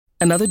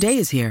Another day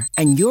is here,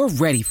 and you're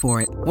ready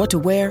for it. What to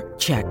wear?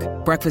 Check.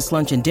 Breakfast,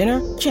 lunch, and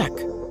dinner? Check.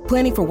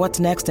 Planning for what's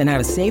next and how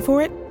to save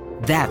for it?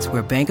 That's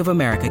where Bank of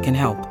America can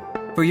help.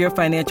 For your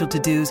financial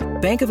to-dos,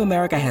 Bank of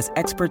America has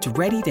experts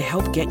ready to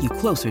help get you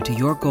closer to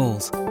your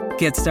goals.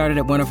 Get started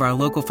at one of our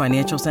local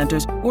financial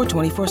centers or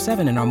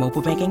 24/7 in our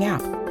mobile banking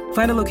app.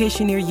 Find a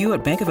location near you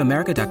at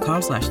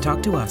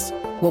bankofamerica.com/talktous.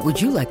 What would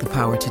you like the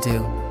power to do?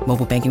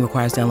 Mobile banking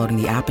requires downloading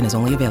the app and is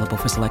only available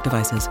for select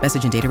devices.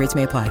 Message and data rates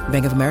may apply.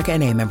 Bank of America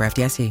N.A., member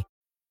FDIC.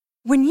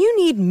 When you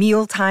need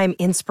mealtime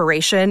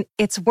inspiration,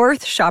 it's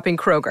worth shopping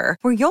Kroger,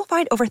 where you'll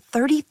find over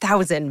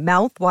 30,000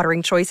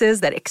 mouth-watering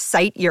choices that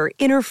excite your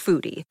inner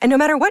foodie. And no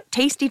matter what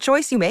tasty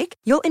choice you make,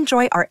 you'll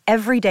enjoy our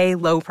everyday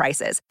low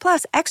prices,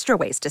 plus extra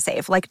ways to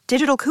save, like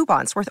digital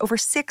coupons worth over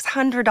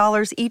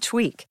 $600 each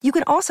week. You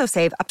can also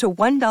save up to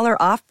 $1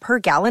 off per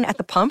gallon at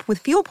the pump with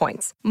fuel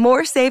points.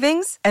 More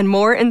savings and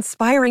more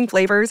inspiring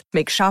flavors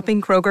make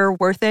shopping Kroger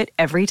worth it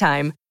every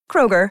time.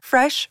 Kroger,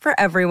 fresh for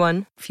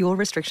everyone. Fuel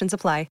restrictions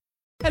apply.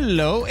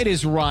 Hello, it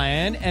is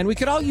Ryan, and we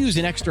could all use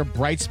an extra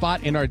bright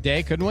spot in our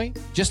day, couldn't we?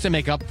 Just to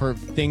make up for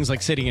things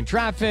like sitting in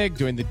traffic,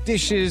 doing the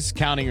dishes,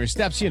 counting your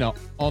steps,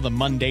 all the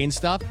mundane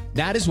stuff.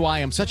 That is why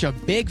I'm such a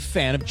big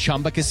fan of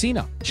Chumba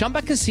Casino.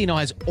 Chumba Casino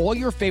has all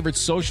your favorite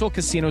social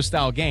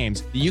casino-style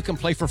games that you can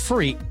play for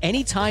free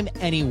anytime,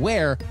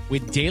 anywhere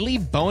with daily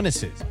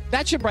bonuses.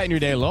 That should brighten your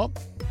day a little.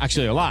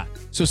 Actually, a lot.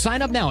 So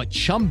sign up now at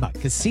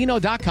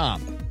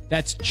ChumbaCasino.com.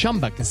 That's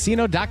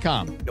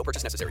ChumbaCasino.com. No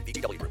purchase necessary.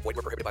 VGW Group. Void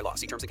where prohibited by law.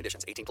 See terms and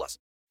conditions. 18+.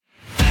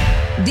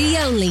 The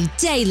only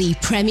daily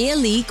Premier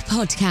League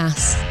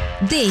podcast.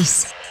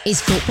 This is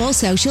Football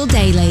Social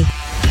Daily.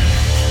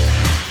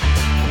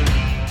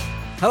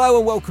 Hello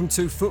and welcome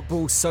to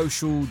Football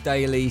Social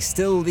Daily,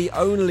 still the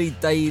only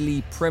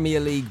daily Premier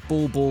League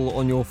bauble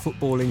on your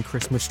footballing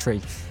Christmas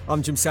tree.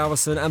 I'm Jim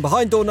Salverson, and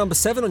behind door number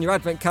 7 on your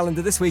advent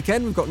calendar this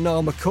weekend, we've got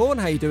Niall McCorn.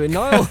 How you doing,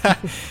 Niall?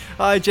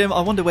 Hi, Jim. I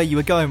wonder where you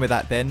were going with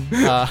that then.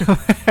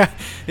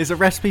 It's a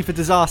recipe for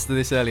disaster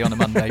this early on a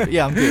Monday, but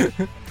yeah, I'm good.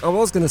 I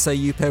was going to say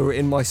you pair were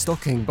in my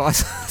stocking, but I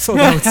thought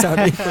that would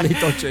sound equally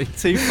dodgy.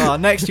 Too far.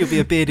 Next, you'll be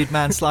a bearded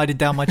man sliding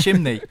down my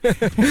chimney.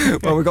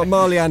 Well, we've got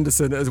Marley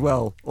Anderson as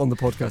well on the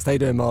podcast. How you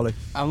doing, Marley?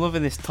 I'm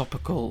loving this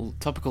topical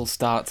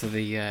start to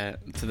the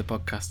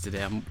podcast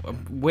today. I'm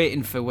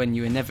waiting for when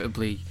you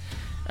inevitably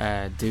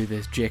do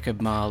this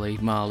Jacob Marley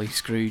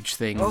Scrooge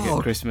thing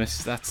at Christmas.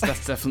 That's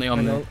definitely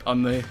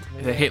on the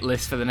hit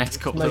list for the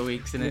next couple of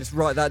weeks, isn't it? Let's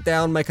write that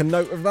down, make a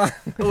note of that.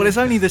 Well, it's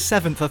only the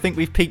 7th. I think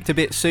we've peaked a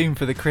bit soon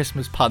for the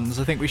Christmas puns.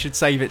 I think we should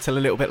save it till a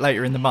little bit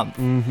later in the month.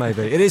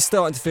 Maybe. It is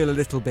starting to feel a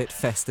little bit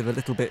festive, a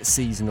little bit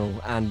seasonal,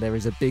 and there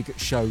is a big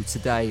show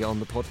today on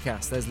the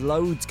podcast. There's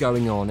loads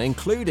going on,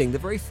 including the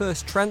very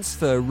first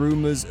transfer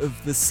rumours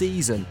of the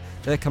season.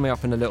 They're coming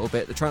up in a little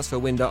bit. The transfer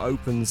window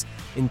opens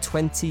in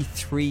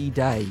 23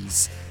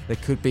 days. There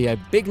could be a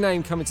big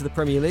name coming to the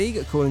Premier League,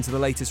 according to the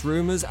latest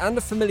rumours, and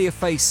a familiar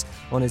face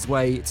on his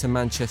way to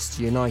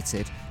Manchester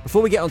United.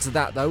 Before we get onto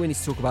that, though, we need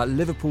to talk about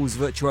Liverpool's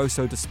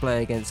virtuoso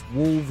display against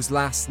Wolves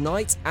last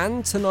night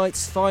and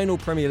tonight's final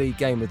Premier League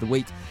game of the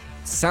week.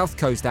 South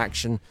Coast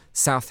action,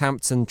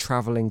 Southampton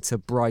travelling to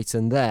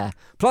Brighton there.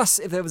 Plus,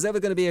 if there was ever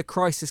going to be a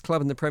crisis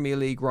club in the Premier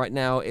League right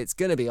now, it's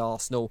going to be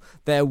Arsenal.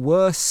 Their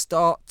worst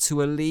start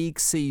to a league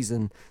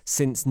season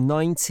since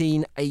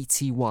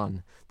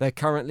 1981. They're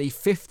currently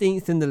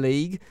 15th in the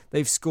league.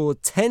 They've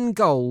scored 10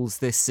 goals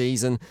this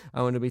season.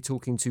 I'm going to be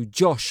talking to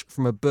Josh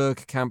from a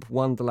Bergkamp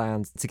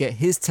Wonderland to get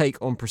his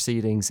take on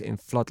proceedings in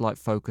Floodlight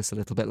Focus a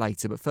little bit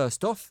later. But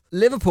first off,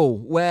 Liverpool,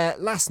 where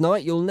last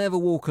night You'll Never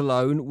Walk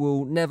Alone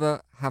will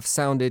never have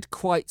sounded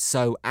quite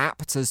so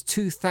apt as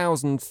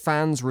 2,000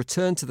 fans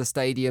returned to the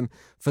stadium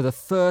for the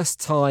first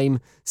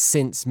time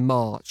since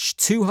March.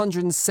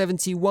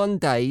 271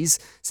 days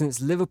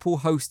since Liverpool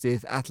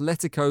hosted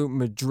Atletico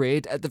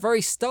Madrid at the very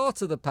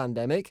start of the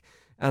pandemic,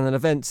 and an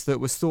event that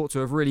was thought to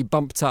have really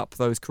bumped up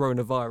those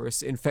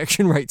coronavirus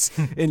infection rates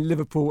in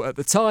Liverpool at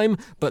the time.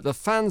 But the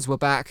fans were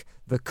back,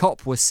 the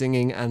cop was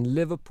singing, and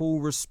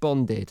Liverpool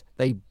responded.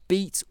 They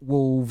beat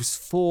Wolves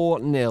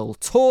 4-0,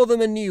 tore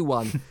them a new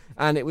one,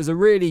 and it was a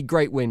really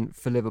great win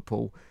for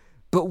Liverpool.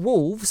 But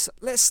Wolves,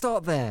 let's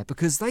start there,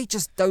 because they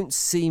just don't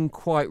seem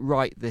quite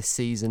right this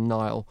season,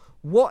 Niall.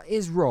 What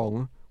is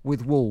wrong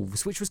with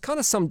Wolves, which was kind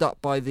of summed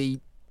up by the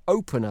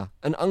opener,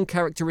 an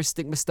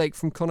uncharacteristic mistake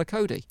from Conor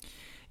Coady?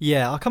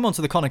 Yeah, I'll come on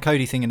to the Conor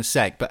Coady thing in a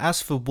sec, but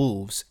as for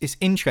Wolves, it's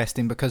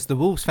interesting because the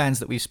Wolves fans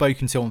that we've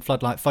spoken to on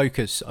Floodlight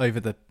Focus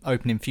over the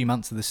opening few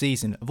months of the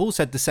season have all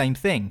said the same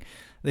thing.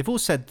 They've all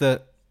said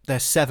that they're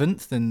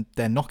 7th and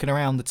they're knocking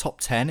around the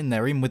top 10 and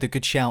they're in with a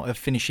good shout of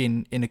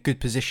finishing in a good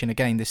position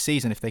again this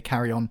season if they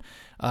carry on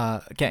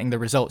getting the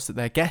results that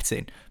they're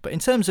getting. But in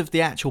terms of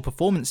the actual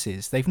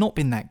performances, they've not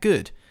been that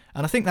good.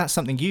 And I think that's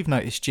something you've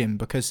noticed, Jim,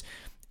 because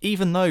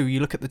even though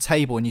you look at the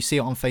table and you see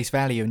it on face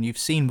value and you've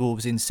seen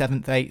Wolves in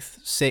 7th,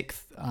 8th,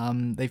 6th,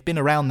 They've been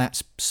around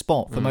that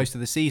spot for most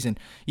of the season.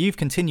 You've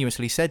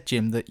continuously said,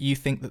 Jim, that you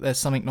think that there's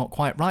something not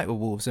quite right with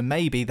Wolves, and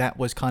maybe that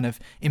was kind of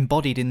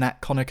embodied in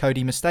that Conor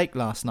Coady mistake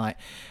last night.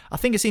 I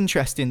think it's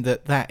interesting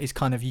that is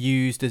kind of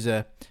used as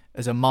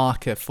a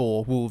marker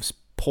for Wolves'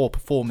 poor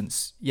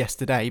performance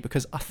yesterday,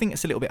 because I think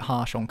it's a little bit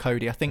harsh on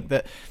Coady. I think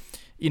that,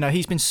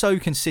 he's been so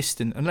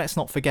consistent, and let's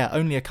not forget,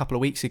 only a couple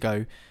of weeks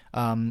ago,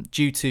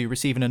 due to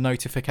receiving a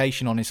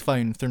notification on his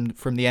phone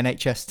from the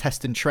NHS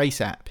Test and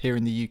Trace app here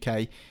in the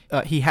UK,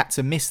 he had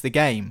to miss the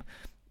game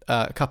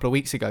a couple of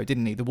weeks ago,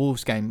 didn't he? The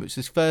Wolves game, which was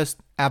his first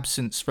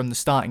absence from the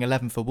starting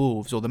 11 for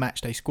Wolves, or the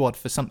matchday squad,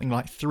 for something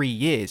like 3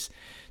 years.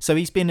 So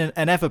he's been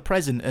an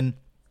ever-present, and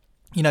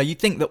you'd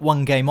think that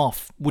one game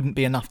off wouldn't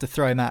be enough to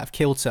throw him out of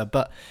kilter,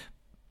 but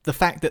the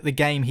fact that the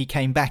game he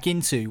came back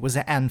into was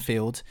at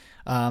Anfield,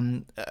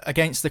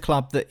 against the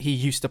club that he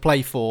used to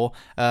play for,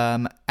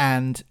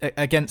 and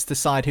against the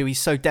side who he's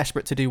so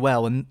desperate to do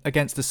well, and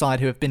against the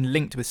side who have been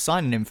linked with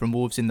signing him from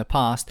Wolves in the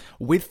past,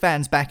 with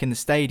fans back in the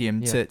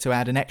stadium to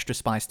add an extra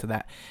spice to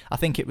that. I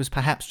think it was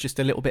perhaps just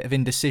a little bit of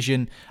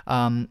indecision,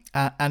 and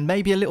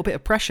maybe a little bit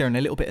of pressure and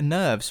a little bit of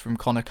nerves from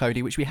Conor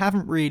Coady, which we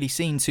haven't really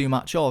seen too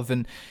much of.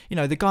 And,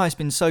 the guy's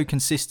been so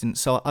consistent,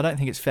 so I don't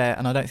think it's fair,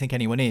 and I don't think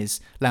anyone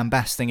is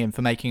lambasting him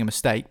for making a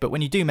mistake. But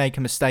when you do make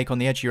a mistake on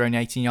the edge of your own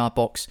 18-yard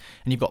box,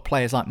 and you've got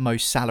players like Mo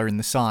Salah in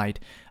the side,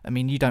 I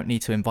mean, you don't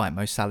need to invite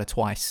Mo Salah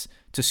twice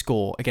to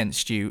score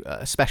against you,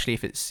 especially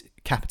if it's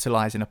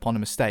capitalising upon a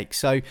mistake.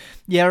 So,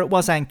 yeah, it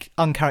was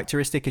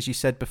uncharacteristic, as you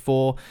said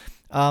before.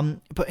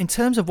 But in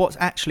terms of what's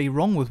actually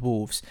wrong with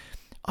Wolves,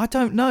 I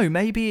don't know.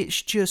 Maybe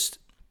it's just...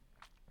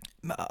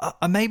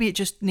 maybe it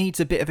just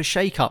needs a bit of a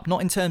shake-up,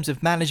 not in terms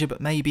of manager,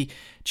 but maybe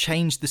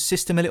change the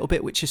system a little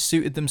bit, which has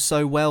suited them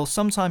so well.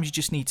 Sometimes you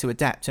just need to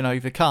adapt and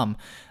overcome.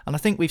 And I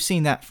think we've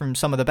seen that from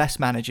some of the best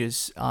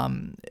managers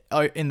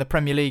in the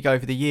Premier League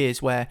over the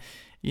years, where,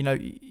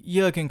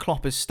 Jurgen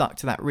Klopp has stuck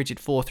to that rigid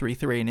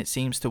 4-3-3, and it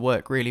seems to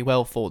work really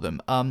well for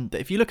them.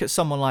 But if you look at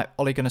someone like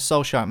Ole Gunnar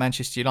Solskjaer at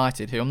Manchester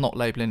United, who I'm not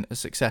labelling a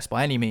success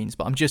by any means,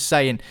 but I'm just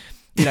saying...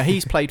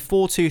 he's played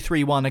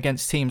 4-2-3-1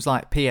 against teams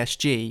like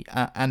PSG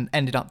and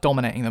ended up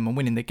dominating them and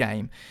winning the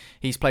game.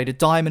 He's played a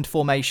diamond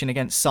formation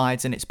against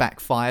sides and it's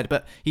backfired,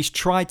 but he's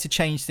tried to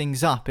change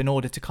things up in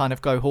order to kind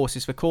of go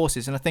horses for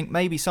courses. And I think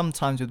maybe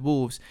sometimes with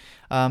Wolves,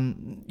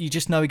 you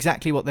just know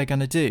exactly what they're going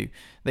to do.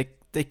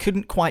 They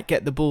couldn't quite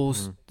get the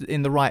balls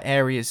in the right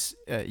areas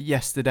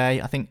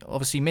yesterday. I think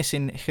obviously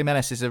missing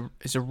Jimenez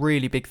is a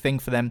really big thing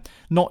for them,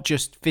 not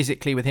just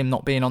physically with him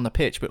not being on the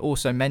pitch, but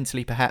also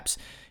mentally perhaps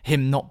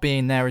him not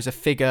being there as a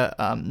figure,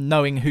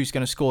 knowing who's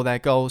going to score their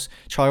goals.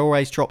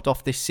 Traore's dropped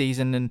off this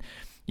season, and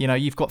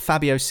you've got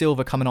Fabio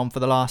Silva coming on for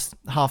the last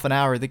half an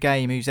hour of the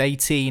game, who's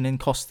 18 and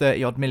cost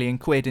 30-odd million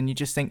quid, and you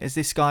just think, is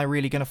this guy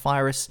really going to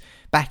fire us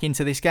back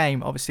into this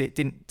game? Obviously, it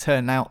didn't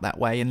turn out that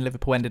way, and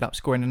Liverpool ended up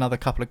scoring another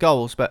couple of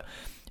goals, but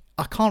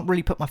I can't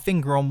really put my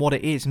finger on what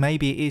it is.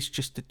 Maybe it is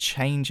just a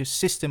change of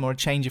system or a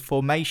change of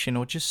formation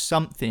or just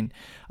something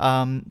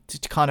to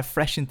kind of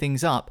freshen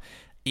things up.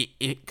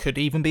 It could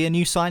even be a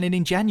new signing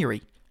in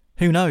January.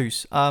 Who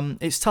knows?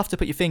 It's tough to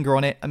put your finger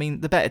on it. I mean,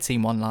 the better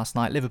team won last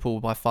night. Liverpool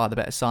were by far the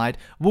better side.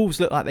 Wolves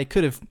looked like they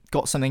could have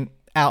got something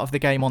out of the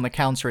game on the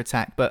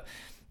counter-attack, but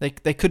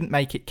they couldn't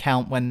make it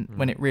count when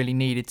it really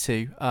needed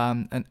to.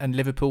 And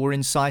Liverpool were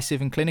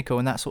incisive and clinical,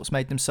 and that's what's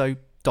made them so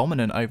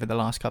dominant over the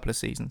last couple of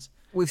seasons.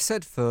 We've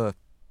said for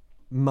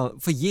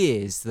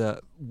years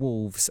that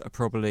Wolves are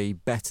probably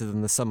better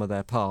than the sum of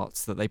their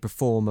parts, that they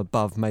perform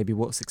above maybe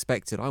what's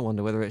expected. I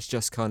wonder whether it's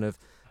just kind of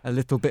a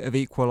little bit of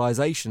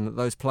equalisation, that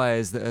those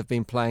players that have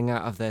been playing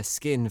out of their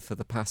skin for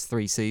the past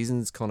 3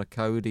 seasons, Conor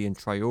Coady and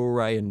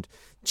Traore and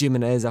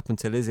Jimenez up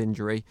until his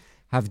injury,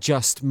 have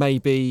just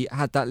maybe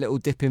had that little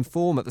dip in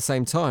form at the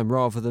same time,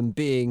 rather than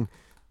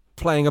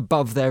playing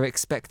above their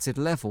expected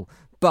level.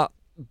 But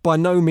by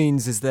no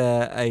means is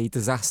there a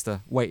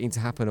disaster waiting to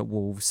happen at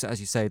Wolves.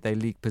 As you say, their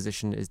league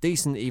position is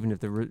decent, even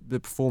if the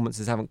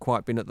performances haven't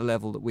quite been at the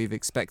level that we've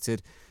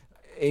expected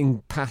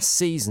in past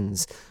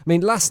seasons. I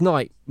mean, last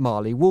night,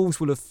 Marley, Wolves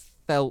will have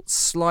felt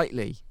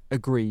slightly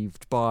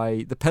aggrieved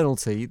by the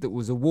penalty that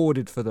was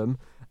awarded for them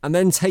and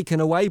then taken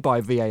away by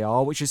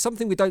VAR, which is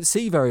something we don't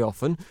see very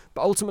often.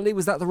 But ultimately,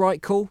 was that the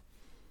right call?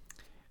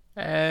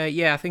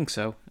 Yeah, I think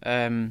so.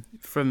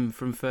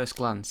 From first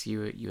glance, you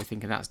were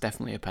thinking that's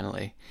definitely a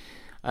penalty.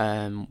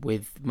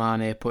 With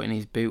Mane putting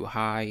his boot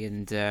high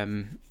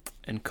and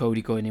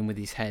Coady going in with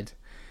his head,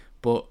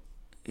 but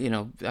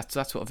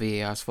that's what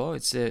VAR's for.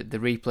 It's the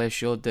replay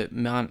showed that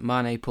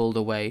Mane pulled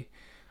away,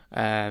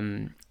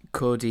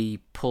 Coady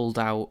pulled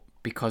out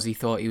because he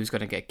thought he was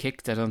going to get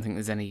kicked. I don't think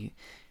there's any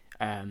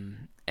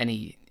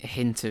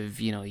hint of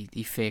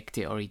he faked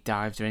it or he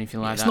dived or anything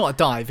like that. It's not a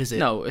dive, is it?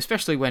 No,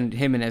 especially when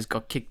Jimenez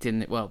got kicked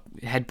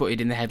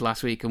head-butted in the head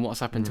last week, and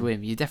what's happened to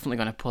him. You're definitely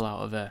going to pull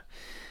out of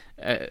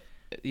a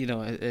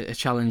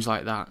challenge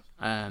like that.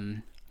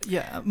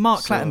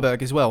 Mark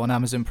Clattenburg as well on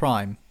Amazon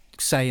Prime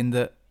saying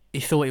that he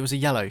thought it was a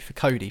yellow for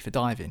Coady for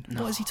diving.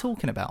 No. What is he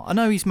talking about? I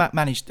know he's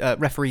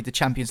refereed the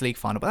Champions League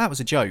final, but that was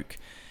a joke.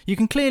 You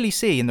can clearly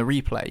see in the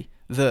replay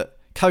that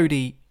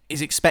Cody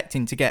is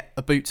expecting to get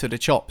a boot to the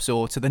chops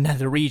or to the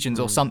nether regions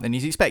or something.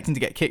 He's expecting to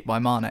get kicked by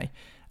Mane.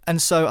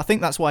 And so I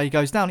think that's why he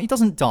goes down. He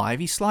doesn't dive.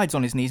 He slides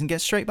on his knees and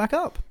gets straight back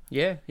up.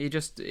 Yeah,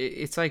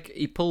 it's like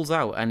he pulls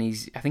out and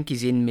I think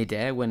he's in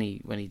midair when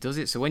he does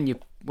it. So when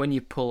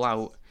you pull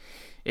out,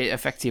 it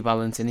affects your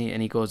balance and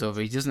he goes over.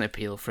 He doesn't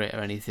appeal for it or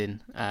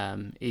anything.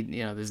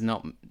 There's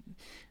not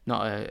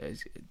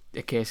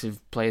a case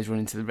of players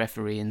running to the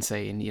referee and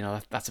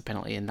saying, that's a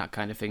penalty and that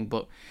kind of thing.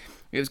 But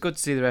it was good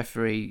to see the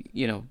referee,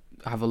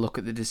 have a look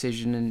at the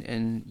decision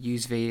and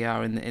use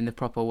VAR in the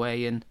proper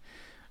way and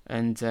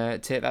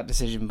take that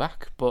decision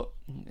back. But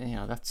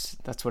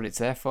that's what it's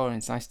there for, and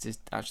it's nice to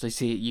actually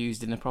see it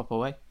used in a proper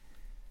way.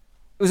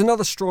 It was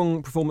another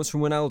strong performance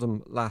from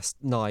Wijnaldum last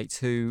night,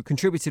 who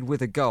contributed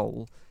with a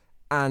goal,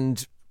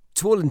 and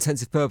to all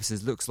intensive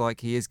purposes looks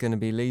like he is going to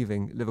be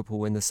leaving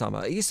Liverpool in the summer.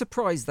 Are you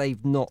surprised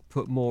they've not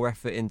put more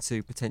effort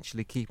into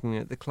potentially keeping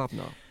him at the club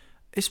now?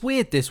 It's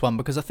weird, this one,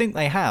 because I think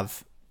they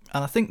have,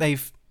 and I think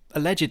they've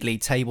allegedly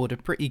tabled a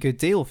pretty good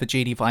deal for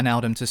Gini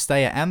Wijnaldum to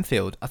stay at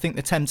Anfield. I think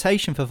the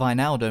temptation for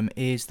Wijnaldum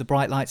is the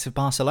bright lights of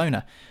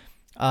Barcelona.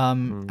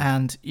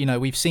 And,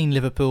 we've seen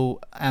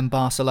Liverpool and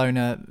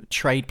Barcelona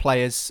trade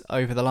players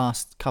over the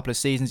last couple of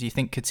seasons. You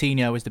think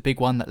Coutinho was the big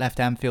one that left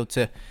Anfield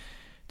to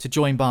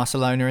join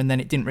Barcelona, and then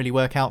it didn't really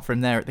work out for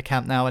him there at the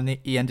Camp Nou, and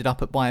he ended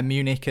up at Bayern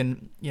Munich,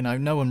 and,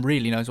 no one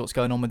really knows what's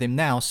going on with him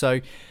now. So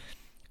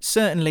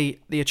certainly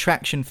the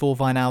attraction for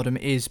Wijnaldum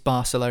is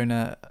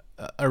Barcelona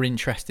are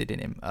interested in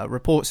him.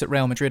 Reports that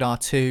Real Madrid are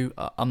too.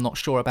 I'm not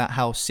sure about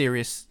how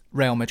serious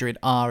Real Madrid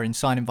are in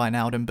signing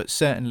Wijnaldum, but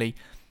certainly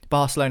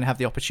Barcelona have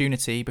the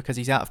opportunity, because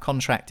he's out of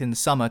contract in the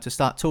summer, to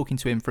start talking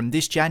to him from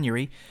this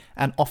January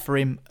and offer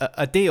him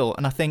a deal.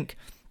 And I think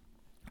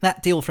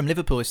that deal from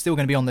Liverpool is still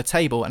going to be on the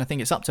table, and I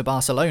think it's up to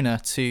Barcelona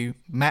to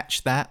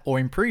match that or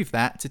improve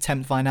that to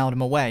tempt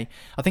Wijnaldum away.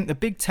 I think the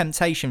big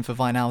temptation for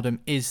Wijnaldum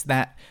is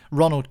that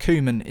Ronald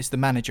Koeman is the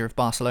manager of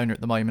Barcelona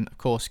at the moment. Of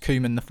course,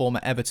 Koeman, the former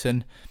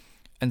Everton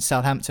and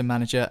Southampton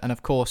manager, and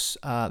of course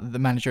the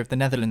manager of the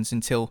Netherlands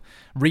until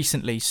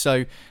recently.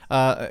 So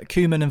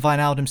Koeman and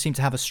Wijnaldum seem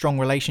to have a strong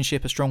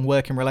relationship, a strong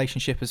working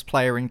relationship as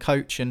player and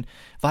coach, and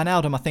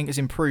Wijnaldum, I think, has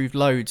improved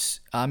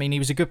loads. I mean, he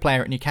was a good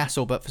player at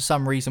Newcastle, but for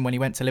some reason when he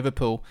went to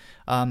Liverpool,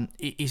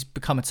 he's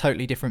become a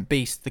totally different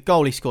beast. The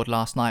goal he scored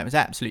last night was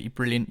absolutely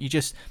brilliant.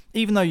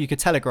 Even though you could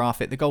telegraph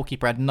it, the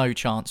goalkeeper had no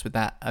chance with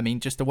that. I mean,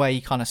 just the way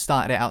he kind of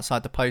started it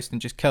outside the post and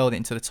just curled it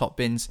into the top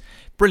bins.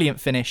 Brilliant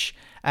finish.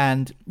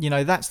 And,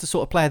 that's the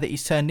sort of player that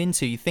he's turned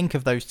into. You think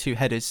of those two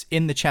headers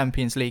in the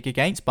Champions League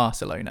against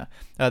Barcelona,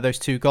 those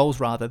two goals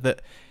rather,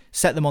 that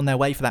set them on their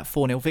way for that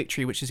 4-0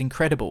 victory, which is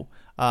incredible.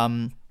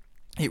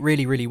 It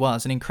really, really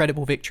was an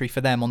incredible victory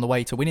for them on the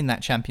way to winning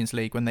that Champions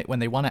League when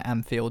they won at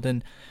Anfield.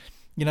 And,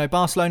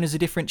 Barcelona's a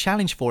different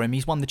challenge for him.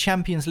 He's won the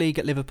Champions League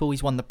at Liverpool.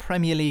 He's won the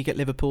Premier League at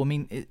Liverpool. I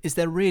mean, is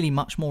there really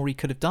much more he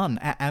could have done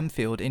at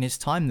Anfield in his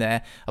time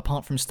there,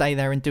 apart from stay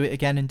there and do it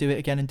again and do it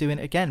again and do it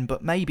again?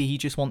 But maybe he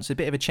just wants a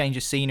bit of a change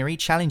of scenery,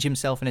 challenge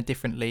himself in a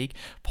different league,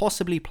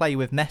 possibly play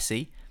with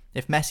Messi.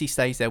 If Messi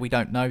stays there, we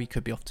don't know. He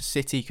could be off to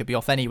City, he could be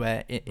off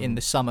anywhere in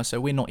the summer, so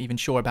we're not even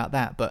sure about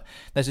that. But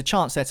there's a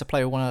chance there to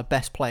play with one of the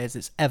best players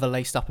that's ever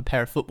laced up a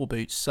pair of football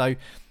boots. So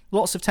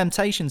lots of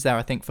temptations there,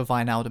 I think, for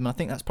Wijnaldum, and I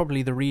think that's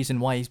probably the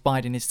reason why he's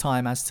biding his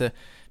time as to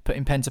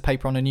putting pen to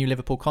paper on a new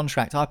Liverpool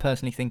contract. I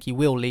personally think he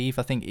will leave.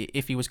 I think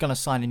if he was going to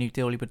sign a new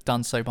deal, he would have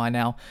done so by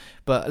now.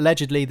 But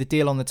allegedly, the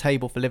deal on the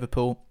table for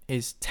Liverpool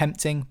is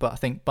tempting, but I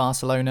think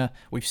Barcelona,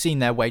 we've seen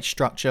their wage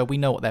structure. We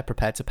know what they're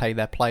prepared to pay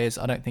their players.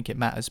 I don't think it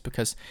matters,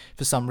 because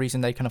for some reason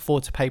they can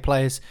afford to pay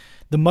players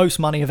the most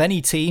money of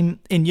any team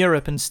in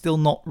Europe and still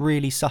not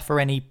really suffer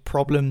any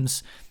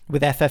problems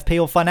with FFP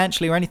or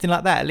financially or anything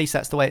like that. At least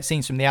that's the way it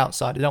seems from the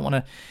outside. I don't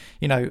want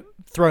to,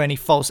 throw any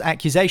false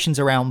accusations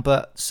around,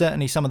 but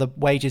certainly some of the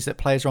wages that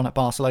players are on at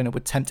Barcelona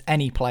would tempt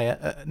any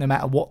player, no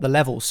matter what the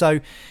level. So,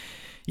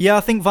 yeah,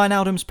 I think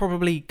Wijnaldum's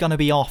probably going to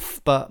be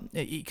off, but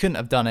he couldn't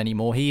have done any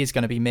more. He is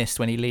going to be missed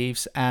when he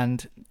leaves,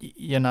 and,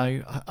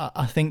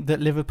 I think that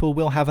Liverpool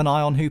will have an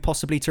eye on who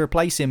possibly to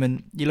replace him.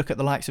 And you look at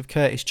the likes of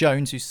Curtis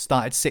Jones, who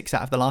started 6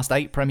 out of the last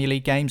 8 Premier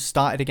League games,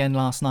 started again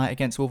last night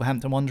against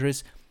Wolverhampton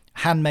Wanderers.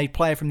 Handmade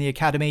player from the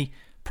academy,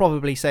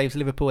 probably saves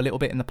Liverpool a little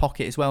bit in the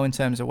pocket as well in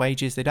terms of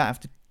wages. They don't have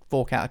to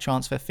fork out a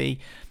transfer fee.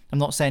 I'm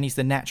not saying he's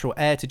the natural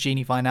heir to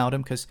Gini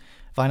Wijnaldum, because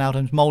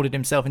Wijnaldum's moulded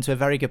himself into a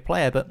very good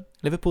player, but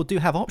Liverpool do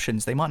have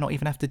options. They might not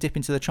even have to dip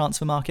into the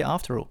transfer market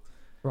after all.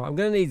 Right, I'm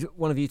going to need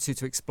one of you two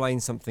to explain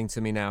something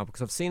to me now,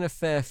 because I've seen a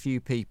fair few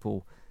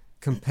people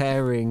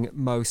comparing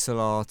Mo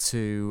Salah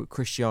to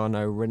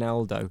Cristiano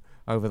Ronaldo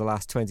over the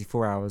last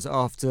 24 hours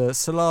after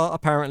Salah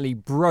apparently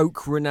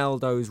broke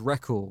Ronaldo's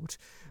record,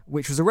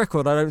 which was a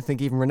record I don't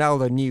think even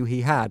Ronaldo knew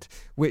he had,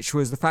 which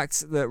was the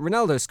fact that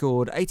Ronaldo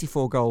scored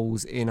 84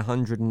 goals in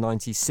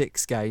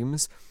 196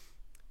 games.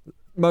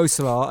 Mo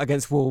Salah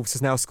against Wolves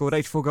has now scored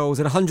 84 goals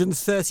in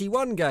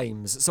 131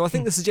 games. So I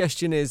think the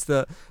suggestion is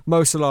that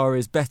Mo Salah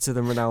is better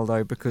than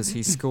Ronaldo because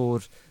he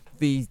scored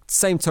the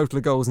same total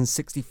of goals in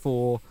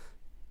 64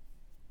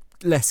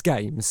 less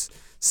games.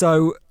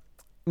 So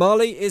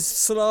Marley, is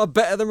Salah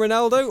better than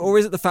Ronaldo, or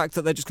is it the fact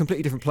that they're just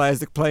completely different players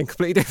that play in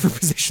completely different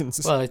positions?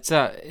 Well,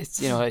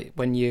 it's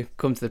when you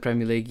come to the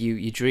Premier League,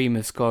 you dream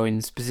of scoring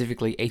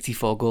specifically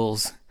 84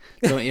 goals,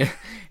 don't you?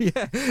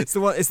 Yeah, it's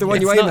the one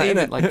you aim at, isn't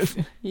it? Like,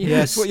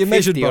 yes, what you're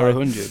measured by. Or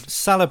 100.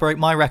 Salah broke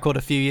my record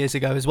a few years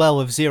ago as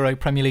well of 0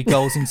 Premier League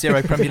goals in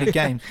 0 Premier League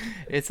games.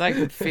 It's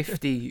like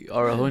 50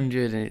 or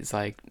 100, and it's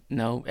like,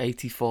 no,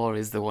 84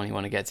 is the one you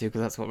want to get to,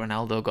 because that's what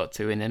Ronaldo got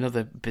to in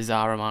another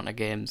bizarre amount of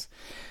games.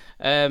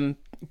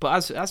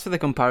 But as for the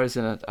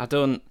comparison,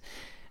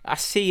 I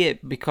see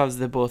it because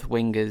they're both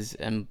wingers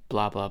and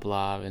blah blah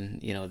blah,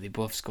 and they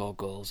both score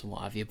goals and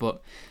what have you.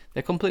 But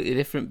they're completely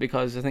different,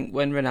 because I think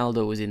when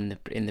Ronaldo was in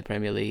the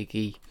Premier League,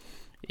 he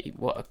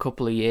a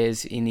couple of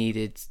years he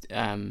needed,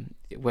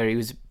 where he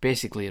was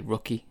basically a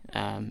rookie.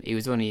 He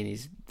was only in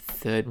his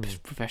third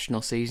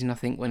professional season, I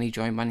think, when he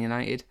joined Man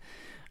United.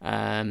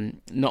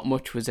 Not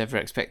much was ever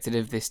expected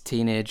of this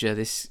teenager,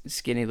 this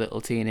skinny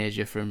little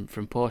teenager from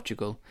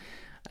Portugal.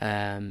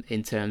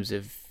 In terms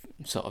of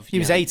sort of, he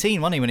was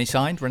 18, wasn't he, when he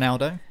signed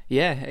Ronaldo?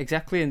 Yeah,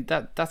 exactly, and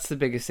that's the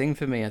biggest thing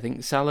for me. I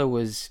think Salah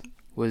was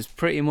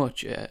pretty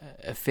much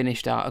a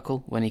finished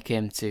article when he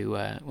came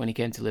to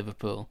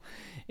Liverpool.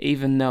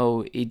 Even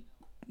though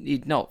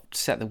he'd not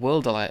set the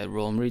world alight at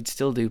Roma,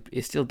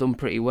 he's still done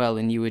pretty well,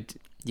 and you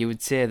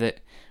would say that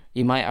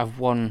you might have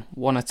one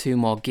or two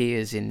more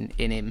gears in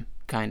him,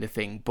 kind of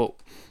thing. But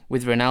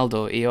with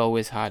Ronaldo, he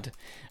always had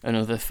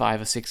another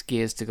 5 or 6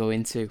 gears to go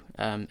into,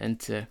 and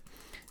to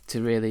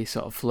really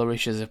sort of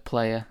flourish as a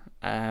player.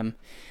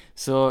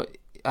 So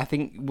I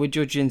think we're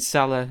judging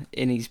Salah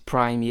in his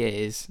prime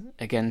years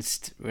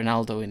against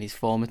Ronaldo in his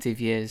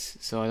formative years,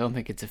 so I don't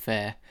think it's a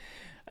fair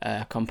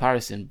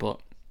comparison.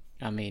 But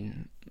I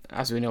mean,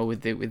 as we know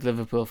with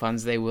Liverpool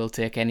fans, they will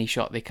take any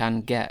shot they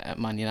can get at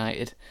Man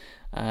United,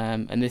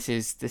 and this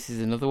is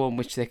another one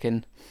which they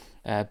can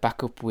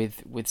back up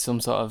with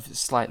some sort of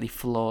slightly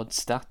flawed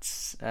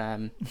stats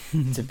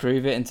to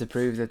prove it, and to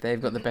prove that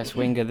they've got the best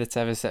winger that's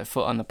ever set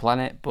foot on the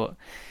planet. But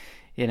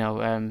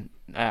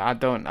I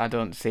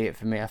don't see it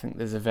for me. I think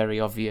there's a very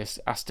obvious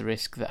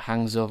asterisk that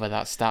hangs over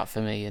that stat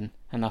for me, and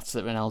that's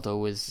that Ronaldo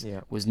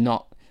was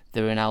not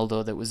the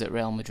Ronaldo that was at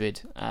Real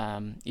Madrid.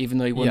 Even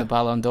though he won the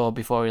Ballon d'Or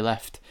before he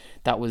left,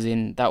 that was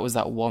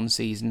that one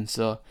season.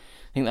 So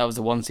I think that was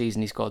the one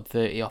season he scored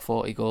 30 or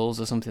 40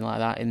 goals or something like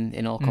that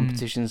in all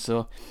competitions.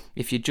 So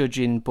if you're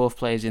judging both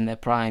players in their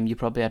prime, you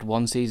probably had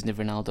one season of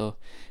Ronaldo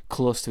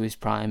close to his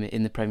prime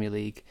in the Premier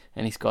League,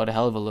 and he scored a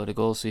hell of a load of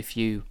goals. So if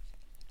you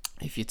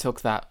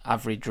took that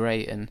average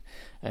rate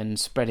and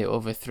spread it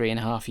over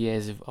 3.5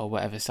 years or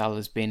whatever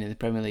Salah's been in the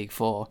Premier League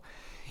for,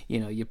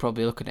 you're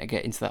probably looking at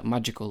getting to that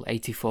magical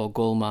 84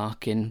 goal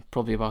mark in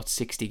probably about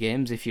 60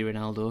 games if you're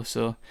Ronaldo.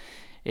 So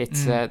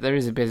it's there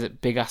is a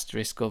big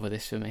asterisk over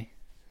this for me.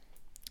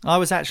 I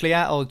was actually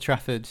at Old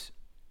Trafford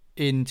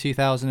in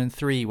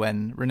 2003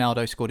 when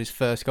Ronaldo scored his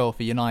first goal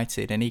for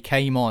United, and he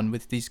came on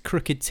with his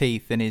crooked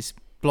teeth and his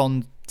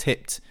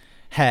blonde-tipped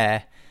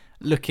hair,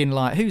 looking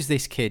like, who's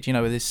this kid?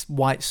 With his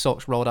white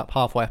socks rolled up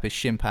halfway up his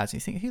shin pads.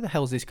 And you think, who the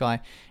hell's this guy?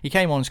 He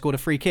came on and scored a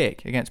free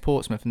kick against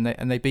Portsmouth,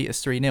 and they beat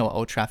us 3-0 at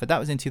Old Trafford. That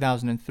was in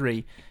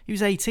 2003. He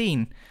was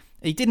 18.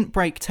 He didn't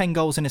break 10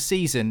 goals in a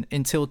season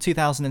until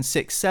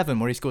 2006-07,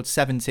 where he scored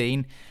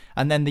 17.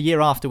 And then the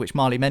year after, which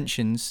Marley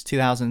mentions,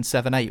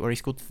 2007-08, where he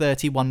scored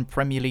 31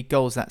 Premier League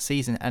goals that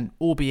season. And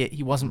albeit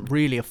he wasn't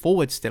really a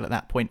forward still at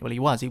that point, well, he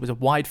was a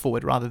wide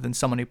forward rather than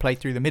someone who played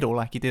through the middle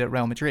like he did at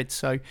Real Madrid.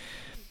 So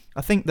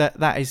I think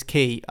that is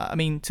key. I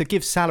mean, to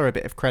give Salah a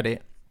bit of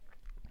credit,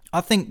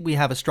 I think we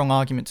have a strong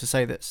argument to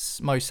say that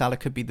Mo Salah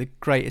could be the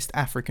greatest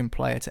African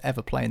player to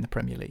ever play in the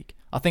Premier League.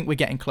 I think we're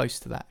getting close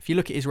to that. If you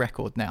look at his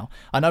record now,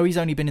 I know he's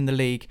only been in the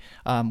league,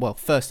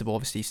 first of all,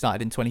 obviously he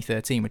started in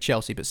 2013 with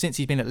Chelsea, but since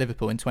he's been at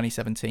Liverpool in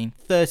 2017,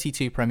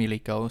 32 Premier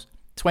League goals,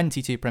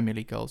 22 Premier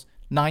League goals,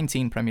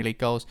 19 Premier League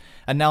goals,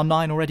 and now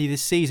 9 already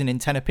this season in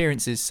 10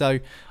 appearances. So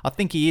I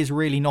think he is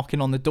really knocking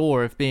on the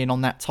door of being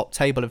on that top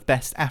table of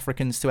best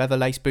Africans to ever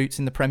lace boots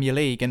in the Premier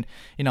League. And,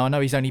 I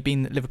know he's only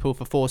been at Liverpool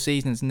for 4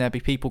 seasons, and there'll be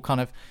people kind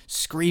of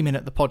screaming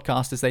at the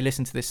podcast as they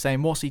listen to this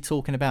saying, what's he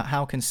talking about?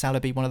 How can Salah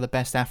be one of the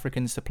best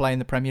Africans to play in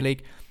the Premier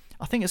League?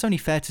 I think it's only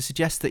fair to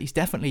suggest that he's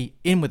definitely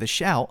in with a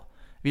shout.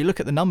 If you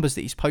look at the numbers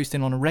that he's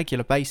posting on a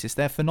regular basis,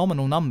 they're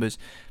phenomenal numbers.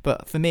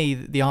 But for me,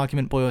 the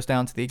argument boils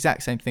down to the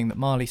exact same thing that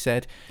Marley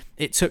said.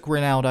 It took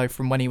Ronaldo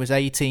from when he was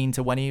 18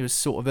 to when he was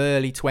sort of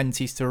early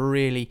 20s to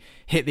really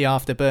hit the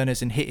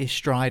afterburners and hit his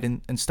stride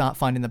and start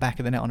finding the back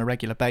of the net on a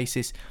regular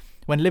basis.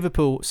 When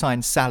Liverpool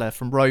signed Salah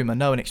from Roma,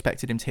 no one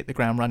expected him to hit the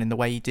ground running the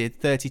way he did.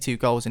 32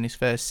 goals in his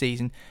first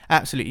season.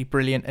 Absolutely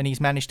brilliant. And he's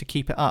managed to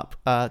keep it up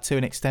to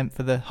an extent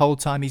for the whole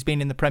time he's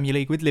been in the Premier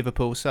League with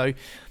Liverpool. So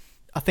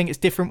I think it's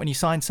different when you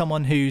sign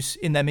someone who's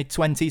in their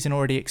mid-20s and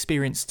already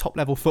experienced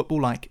top-level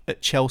football like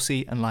at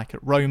Chelsea and like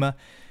at Roma,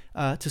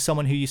 to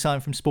someone who you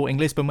signed from Sporting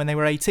Lisbon when they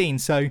were 18.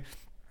 So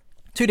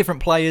 2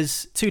 different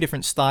players, 2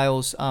 different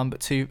styles, but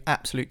 2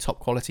 absolute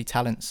top-quality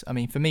talents. I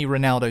mean, for me,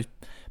 Ronaldo's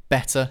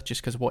better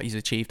just because of what he's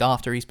achieved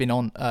after he's been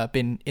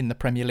in the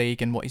Premier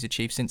League and what he's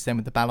achieved since then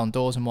with the Ballon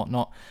d'Ors and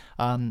whatnot.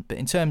 But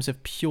in terms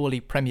of purely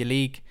Premier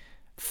League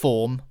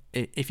form,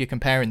 if you're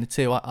comparing the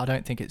two, I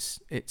don't think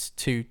it's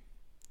too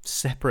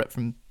separate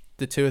from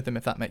the two of them,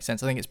 if that makes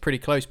sense. I think it's pretty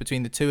close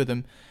between the two of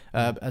them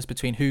as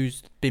between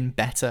who's been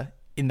better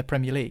in the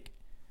Premier League.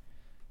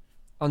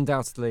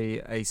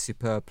 Undoubtedly a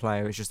superb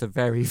player. It's just a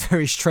very,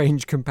 very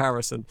strange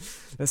comparison.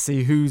 Let's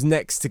see who's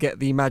next to get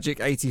the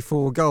magic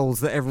 84 goals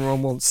that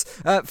everyone wants.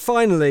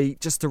 Finally,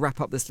 just to wrap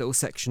up this little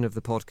section of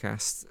the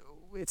podcast,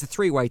 it's a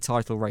three-way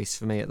title race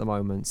for me at the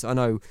moment. I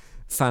know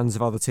fans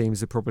of other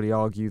teams would probably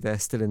argue they're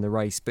still in the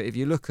race, but if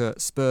you look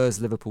at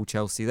Spurs, Liverpool,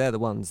 Chelsea, they're the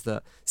ones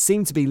that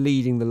seem to be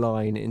leading the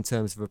line in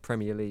terms of a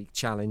Premier League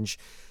challenge.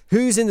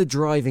 Who's in the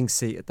driving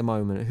seat at the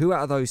moment? Who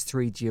out of those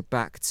three do you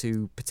back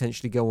to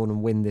potentially go on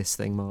and win this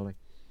thing, Marley?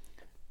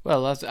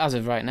 Well, as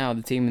of right now,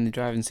 the team in the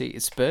driving seat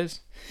is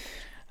Spurs,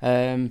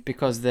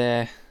 because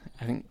I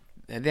think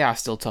they are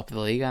still top of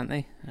the league, aren't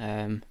they?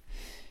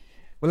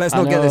 Well, let's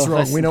not get this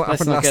wrong. We know what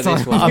happened last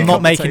time. I'm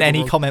not making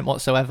any comment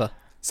whatsoever.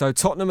 So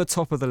Tottenham are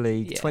top of the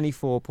league,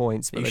 24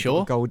 points, but they've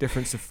got a goal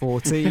difference of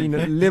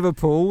 14.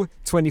 Liverpool,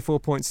 24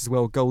 points as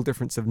well, goal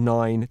difference of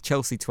 9.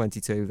 Chelsea,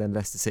 22, then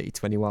Leicester City,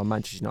 21,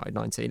 Manchester United,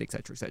 19,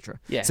 etc., etc.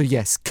 Yeah. So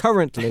yes,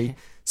 currently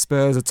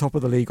Spurs are top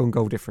of the league on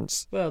goal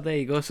difference. Well, there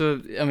you go. So,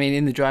 I mean,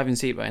 in the driving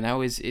seat right now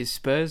is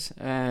Spurs.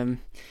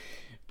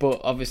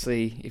 But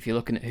obviously, if you're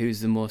looking at who's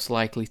the most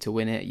likely to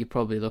win it, you're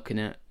probably looking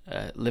at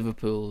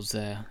Liverpool's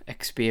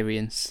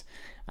experience.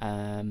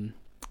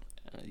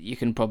 You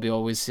can probably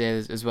always say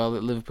as well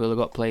that Liverpool have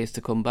got players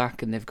to come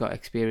back and they've got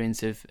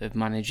experience of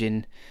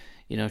managing,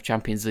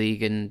 Champions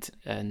League and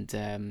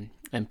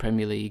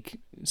Premier League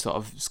sort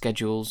of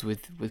schedules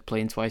with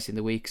playing twice in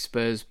the week.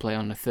 Spurs play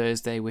on a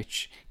Thursday,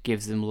 which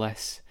gives them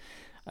less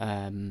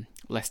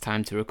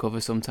time to recover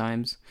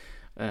sometimes,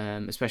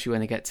 especially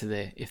when they get to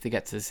the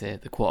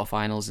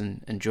quarterfinals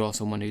and draw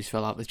someone who's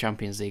fell out of the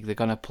Champions League. They're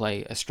going to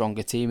play a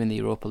stronger team in the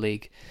Europa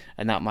League,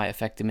 and that might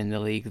affect them in the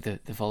league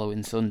the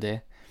following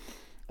Sunday.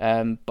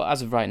 But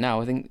as of right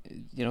now, I think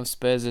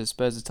Spurs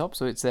are top,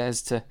 so it's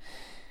theirs to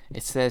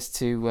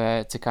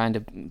kind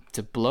of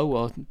to blow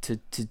or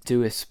to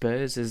do a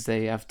Spurs as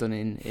they have done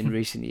in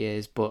recent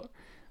years. But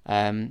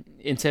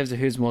in terms of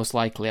who's most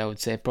likely, I would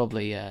say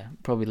probably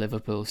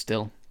Liverpool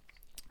still.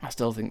 I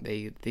still think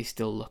they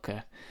still look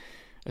a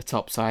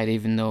top side,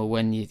 even though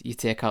when you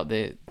take out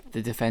the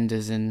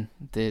defenders and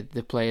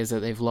the players that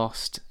they've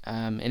lost,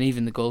 and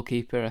even the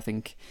goalkeeper, I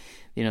think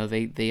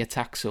they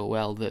attack so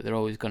well that they're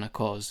always going to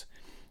cause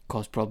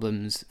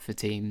problems for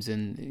teams,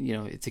 and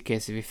it's a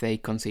case of if they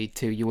concede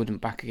 2, you wouldn't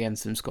back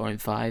against them scoring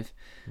 5.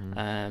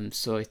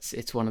 So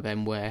it's one of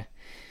them where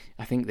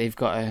I think they've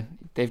got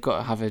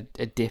to have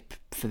a dip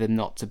for them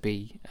not to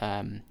be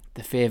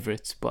the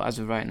favourites. But as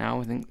of right now,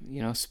 I think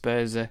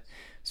Spurs are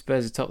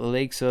top of the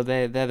league, so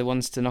they're the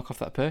ones to knock off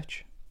that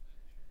perch.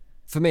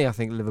 For me, I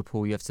think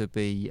Liverpool, you have to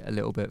be a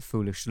little bit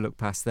foolish to look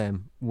past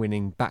them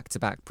winning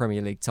back-to-back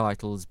Premier League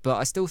titles. But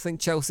I still think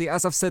Chelsea,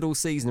 as I've said all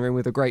season, are in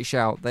with a great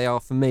shout. They are,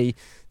 for me,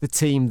 the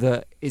team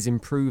that is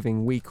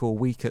improving week on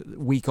week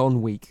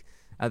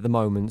at the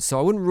moment. So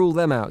I wouldn't rule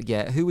them out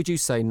yet. Who would you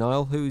say,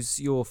 Niall? Who's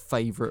your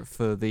favourite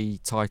for the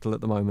title at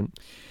the moment?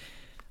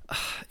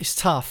 It's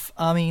tough.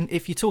 I mean,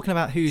 if you're talking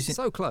about who's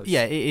so close,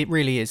 yeah, it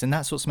really is, and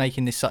that's what's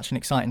making this such an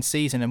exciting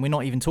season. And we're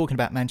not even talking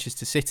about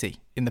Manchester City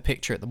in the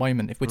picture at the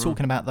moment. If we're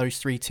talking about those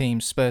three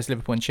teams, Spurs,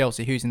 Liverpool, and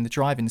Chelsea, who's in the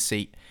driving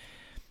seat?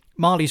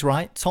 Marley's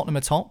right. Tottenham are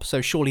top, so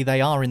surely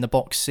they are in the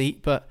box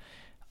seat. But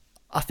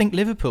I think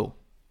Liverpool,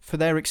 for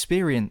their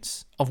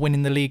experience of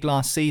winning the league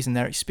last season,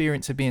 their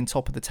experience of being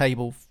top of the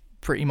table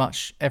pretty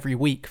much every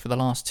week for the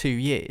last 2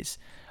 years.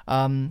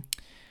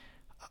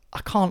 I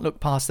can't look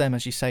past them,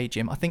 as you say,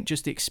 Jim. I think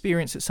just the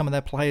experience that some of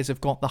their players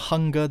have got, the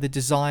hunger, the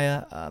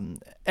desire.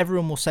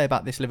 Everyone will say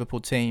about this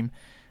Liverpool team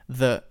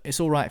that it's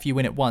all right if you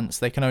win it once.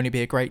 They can only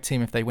be a great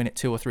team if they win it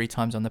 2 or 3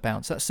 times on the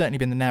bounce. That's certainly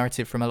been the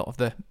narrative from a lot of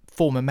the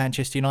former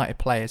Manchester United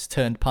players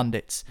turned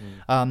pundits.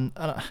 And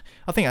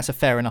I think that's a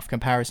fair enough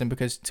comparison,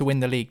 because to win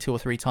the league 2 or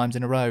 3 times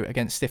in a row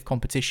against stiff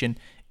competition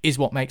is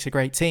what makes a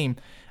great team.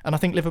 And I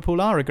think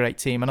Liverpool are a great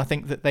team, and I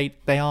think that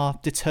they are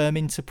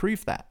determined to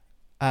prove that.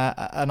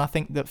 And I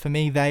think that for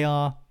me, they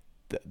are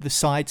the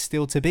side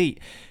still to beat.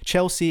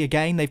 Chelsea,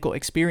 again, they've got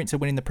experience of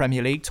winning the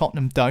Premier League.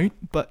 Tottenham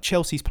don't, but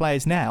Chelsea's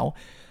players now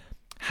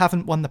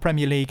haven't won the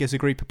Premier League as a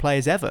group of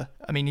players ever.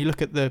 I mean, you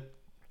look at the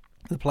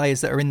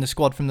players that are in the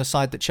squad from the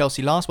side that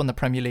Chelsea last won the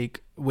Premier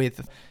League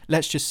with,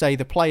 let's just say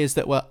the players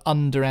that were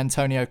under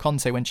Antonio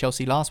Conte when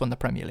Chelsea last won the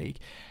Premier League.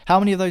 How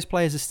many of those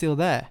players are still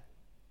there?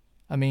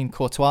 I mean,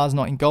 Courtois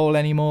not in goal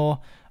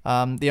anymore.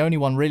 The only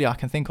one really I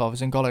can think of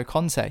is N'Golo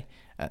Conte.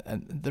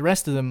 And the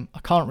rest of them, I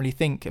can't really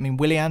think. I mean,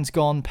 Willian's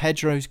gone,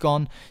 Pedro's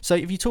gone. So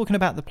if you're talking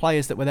about the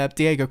players that were there,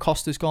 Diego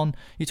Costa's gone.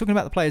 You're talking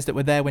about the players that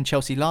were there when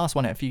Chelsea last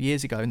won it a few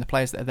years ago, and the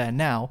players that are there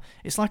now.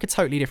 It's like a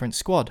totally different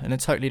squad and a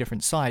totally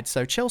different side.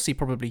 So Chelsea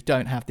probably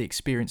don't have the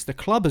experience. The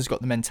club has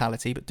got the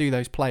mentality, but do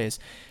those players?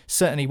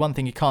 Certainly, one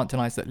thing you can't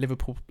deny is that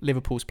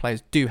Liverpool's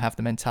players do have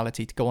the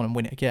mentality to go on and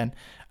win it again.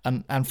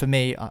 And for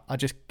me, I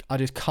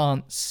just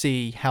can't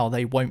see how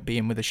they won't be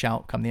in with a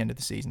shout come the end of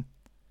the season.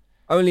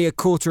 Only a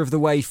quarter of the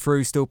way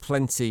through, still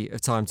plenty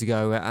of time to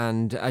go.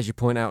 And as you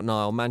point out,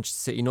 Niall, Manchester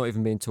City not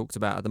even being talked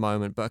about at the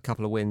moment, but a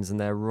couple of wins and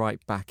they're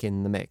right back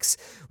in the mix.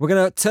 We're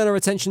going to turn our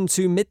attention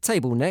to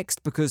mid-table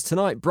next, because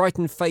tonight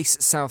Brighton face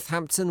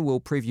Southampton.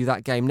 We'll preview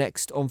that game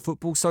next on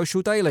Football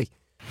Social Daily.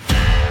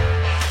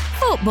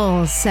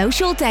 Football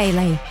Social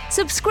Daily.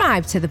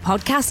 Subscribe to the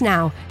podcast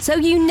now so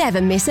you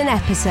never miss an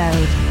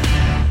episode.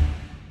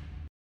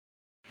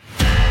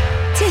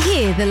 To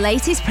hear the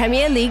latest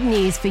Premier League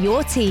news for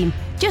your team,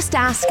 just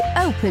ask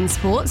Open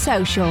Sport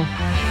Social.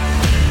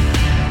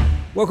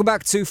 Welcome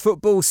back to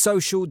Football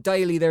Social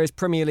Daily. There is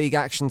Premier League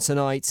action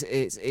tonight.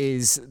 It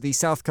is the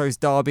South Coast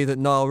derby that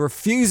Niall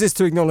refuses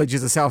to acknowledge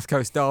as a South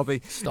Coast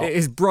derby. Stop. It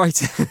is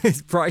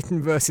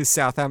Brighton versus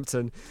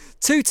Southampton.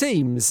 Two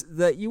teams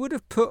that you would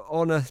have put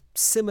on a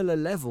similar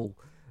level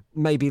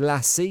maybe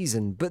last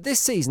season. But this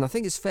season, I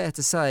think it's fair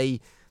to say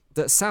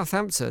that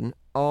Southampton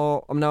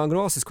are... Now, I'm going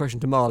to ask this question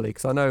to Marley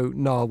because I know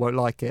Niall won't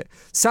like it.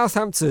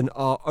 Southampton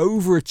are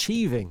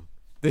overachieving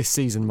this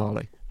season,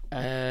 Marley.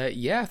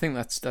 Yeah, I think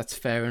that's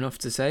fair enough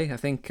to say. I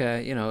think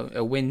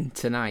a win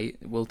tonight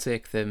will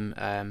take them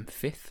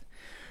 5th.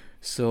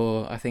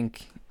 So I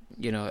think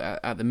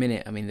at the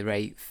minute, I mean they're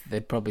 8th.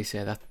 They'd probably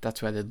say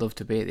that's where they'd love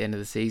to be at the end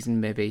of the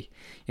season. Maybe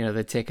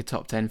they'd take a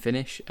top 10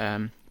 finish.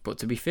 But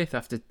to be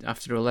 5th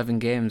after 11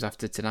 games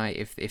after tonight,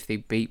 if they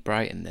beat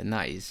Brighton, then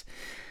that is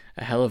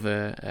a hell of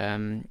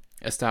a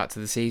start to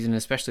the season,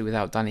 especially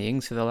without Danny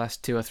Ings for the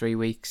last 2 or 3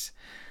 weeks.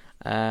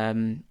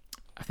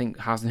 I think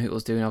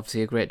Hasenhüttl's doing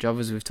obviously a great job,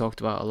 as we've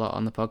talked about a lot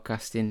on the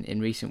podcast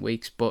in recent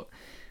weeks. But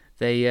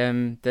they're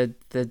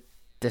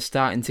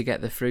starting to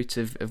get the fruits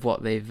of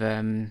what they've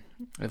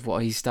of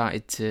what he's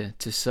started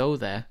to sow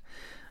there,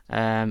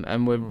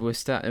 and we're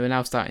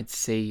now starting to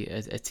see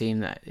a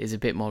team that is a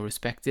bit more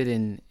respected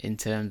in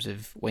terms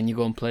of when you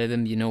go and play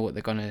them, you know what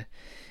they're gonna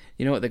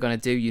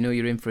do.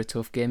 You're in for a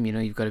tough game.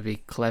 You've got to be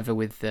clever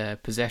with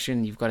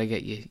possession. You've got to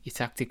get your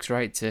tactics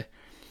right to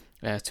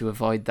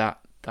avoid that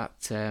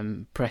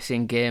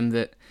pressing game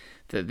that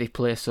they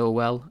play so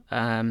well.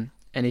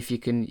 And if you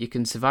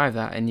can survive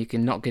that, and you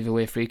can not give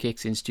away free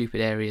kicks in stupid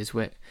areas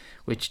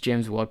which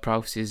James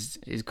Ward-Prowse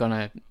is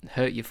gonna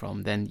hurt you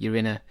from, then you're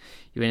in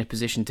a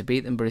position to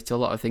beat them. But it's a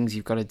lot of things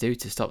you've got to do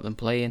to stop them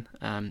playing,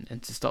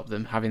 and to stop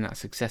them having that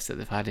success that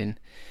they've had in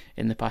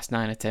the past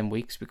 9 or 10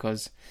 weeks,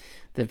 because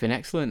they've been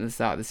excellent at the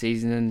start of the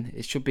season. And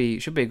it should be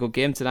a good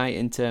game tonight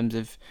in terms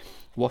of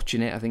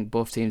watching it. I think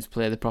both teams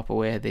play the proper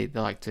way. They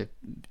like to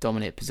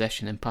dominate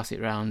possession and pass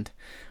it around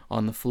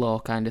on the floor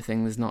kind of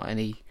thing. There's not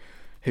any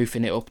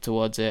hoofing it up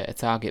towards a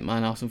target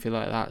man or something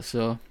like that.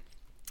 So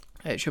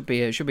it should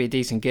be a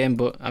decent game.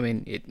 But I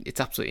mean,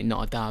 it's absolutely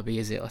not a derby,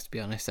 is it? Let's be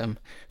honest. I'm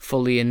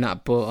fully in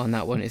that boat on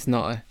that one. It's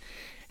not a.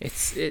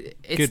 It's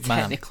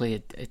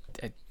technically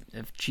a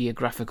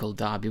geographical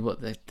derby, but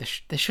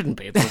there shouldn't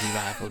be a bloody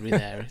rivalry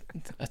there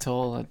at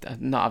all.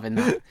 I'm not having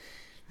that.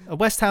 Are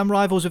West Ham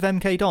rivals with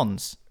MK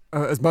Dons?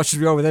 As much as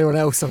we are with anyone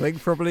else, I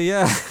think, probably,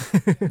 yeah.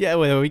 Yeah,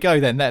 well, there we go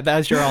then.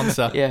 There's your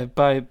answer. Yeah,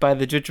 by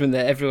the judgment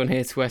that everyone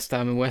hates West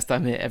Ham and West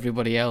Ham hate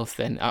everybody else,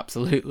 then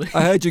absolutely.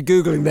 I heard you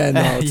Googling there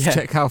now to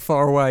check how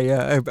far away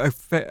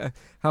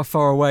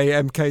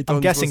MK Dons I'm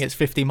guessing was. It's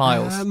 50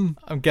 miles. I'm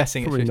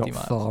guessing it's 50 probably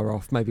miles. not far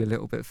off, maybe a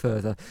little bit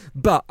further.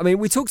 But, I mean,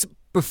 we talked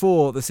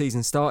before the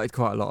season started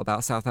quite a lot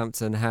about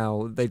Southampton,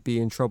 how they'd be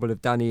in trouble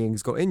if Danny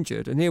Ings got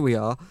injured. And here we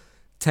are,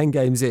 10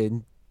 games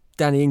in.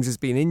 Danny Ings has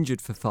been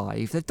injured for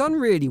 5. They've done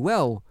really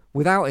well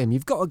without him.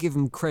 You've got to give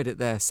them credit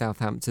there,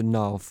 Southampton,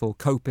 Niall, for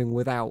coping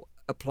without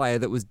a player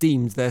that was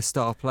deemed their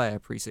star player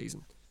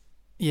pre-season.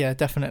 Yeah,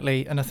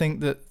 definitely. And I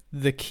think that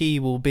the key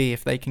will be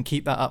if they can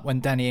keep that up when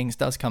Danny Ings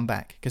does come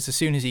back. Because as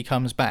soon as he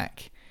comes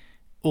back,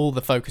 all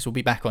the focus will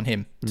be back on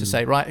him to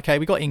say, right, okay,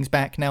 we got Ings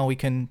back. Now we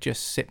can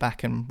just sit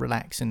back and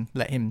relax and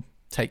let him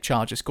take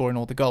charge of scoring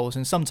all the goals.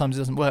 And sometimes it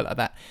doesn't work like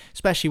that,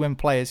 especially when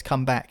players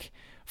come back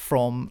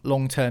from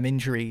long-term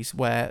injuries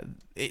where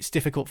it's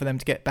difficult for them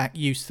to get back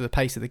used to the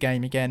pace of the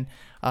game again.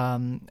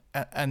 And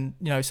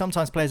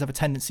sometimes players have a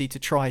tendency to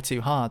try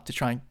too hard to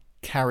try and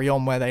carry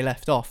on where they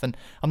left off. And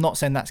I'm not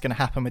saying that's going to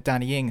happen with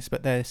Danny Ings,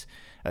 but there's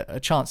a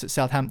chance that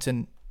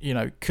Southampton,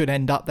 could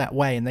end up that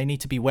way, and they need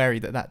to be wary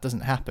that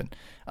doesn't happen.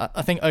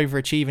 I think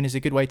overachieving is a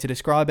good way to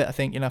describe it. I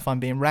think, if I'm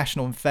being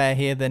rational and fair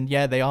here, then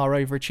yeah, they are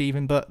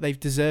overachieving, but they've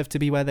deserved to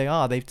be where they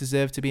are. They've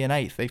deserved to be an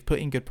 8th. They've put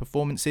in good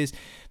performances.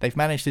 They've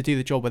managed to do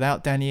the job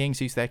without Danny Ings,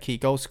 who's their key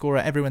goal scorer.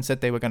 Everyone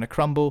said they were going to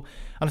crumble,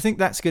 and I think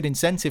that's good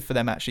incentive for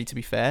them, actually, to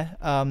be fair.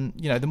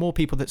 The more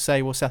people that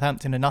say, well,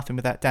 Southampton are nothing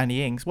without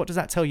Danny Ings, what does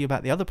that tell you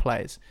about the other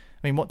players?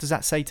 I mean, what does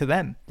that say to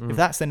them? If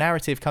that's the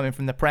narrative coming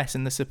from the press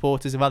and the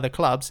supporters of other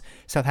clubs,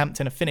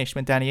 Southampton are finished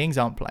when Danny Ings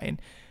aren't playing.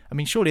 I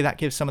mean, surely that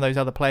gives some of those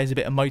other players a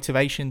bit of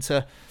motivation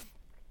to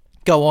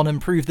go on and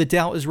prove the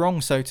doubters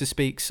wrong, so to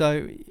speak.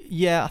 So,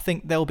 yeah, I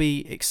think they'll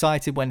be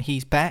excited when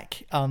he's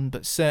back.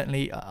 But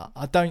certainly,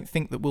 I don't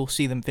think that we'll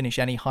see them finish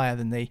any higher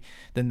than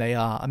they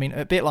are. I mean,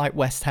 a bit like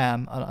West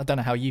Ham. I don't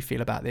know how you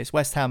feel about this.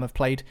 West Ham have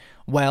played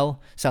well.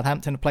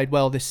 Southampton have played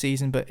well this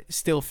season, but it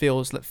still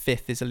feels that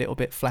 5th is a little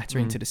bit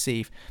flattering to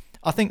deceive.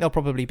 I think they'll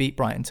probably beat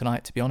Brighton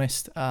tonight, to be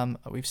honest.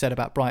 We've said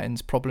about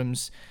Brighton's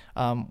problems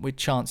with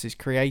chances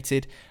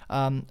created.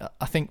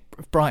 I think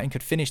if Brighton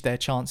could finish their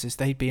chances,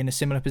 they'd be in a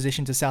similar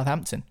position to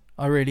Southampton.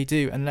 I really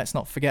do. And let's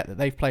not forget that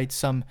they've played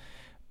some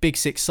Big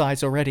Six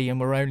sides already, and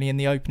we're only in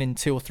the opening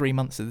 2 or 3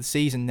 months of the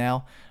season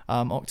now.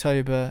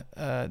 October,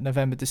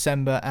 November,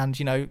 December,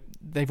 and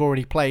they've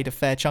already played a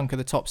fair chunk of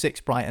the top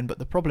 6, Brighton. But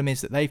the problem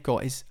is that they've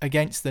got is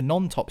against the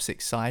non-top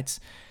 6 sides,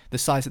 the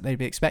sides that they'd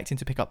be expecting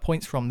to pick up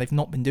points from, they've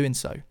not been doing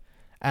so.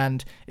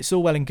 And it's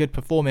all well and good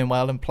performing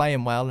well and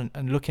playing well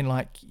and looking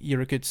like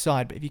you're a good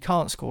side, but if you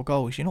can't score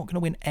goals, you're not going to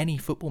win any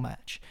football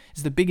match.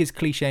 It's the biggest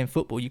cliche in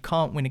football. You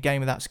can't win a game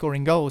without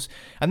scoring goals.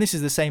 And this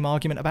is the same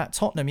argument about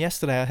Tottenham.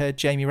 Yesterday I heard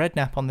Jamie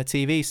Redknapp on the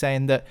TV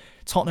saying that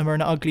Tottenham are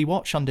an ugly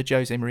watch under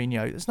Jose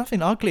Mourinho. There's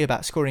nothing ugly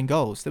about scoring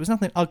goals. There was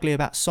nothing ugly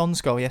about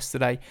Son's goal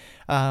yesterday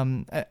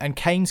and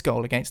Kane's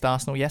goal against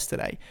Arsenal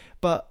yesterday.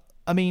 But,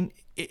 I mean,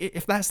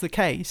 if that's the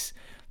case,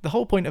 the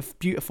whole point of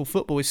beautiful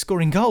football is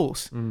scoring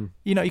goals.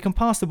 You can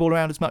pass the ball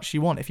around as much as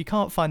you want. If you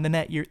can't find the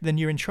net, then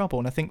you're in trouble.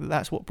 And I think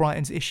that's what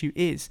Brighton's issue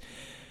is.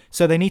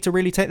 So they need to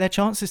really take their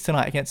chances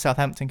tonight against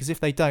Southampton, because if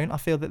they don't, I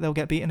feel that they'll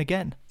get beaten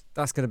again.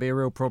 That's going to be a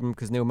real problem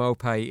because Neal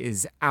Maupay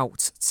is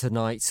out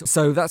tonight.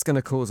 So that's going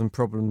to cause them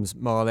problems,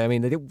 Marley. I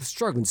mean, they were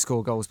struggling to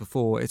score goals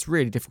before. It's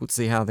really difficult to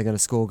see how they're going to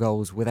score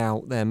goals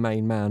without their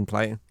main man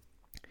playing.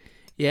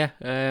 Yeah,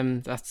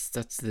 that's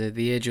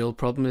the age-old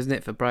problem, isn't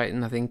it, for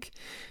Brighton? I think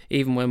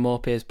even when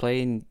Maupay's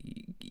playing,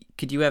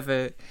 could you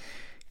ever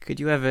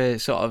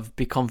sort of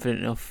be confident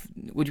enough?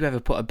 Would you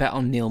ever put a bet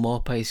on Neal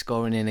Maupay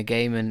scoring in a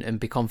game and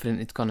be confident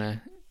it's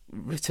gonna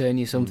return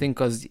you something?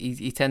 Because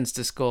he tends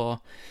to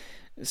score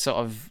sort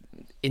of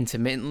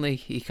intermittently.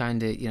 He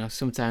kind of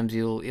sometimes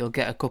he'll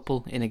get a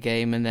couple in a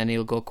game and then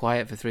he'll go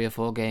quiet for 3 or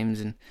 4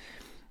 games, and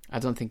I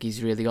don't think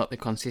he's really got the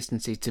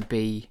consistency to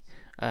be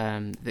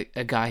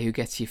a guy who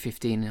gets you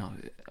 15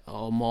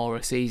 or more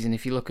a season.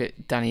 If you look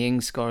at Danny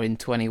Ings scoring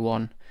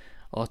 21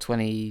 or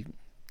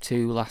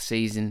 22 last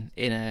season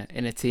in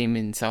a team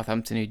in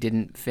Southampton who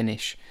didn't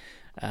finish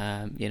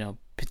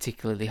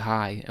particularly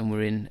high and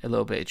were in a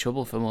little bit of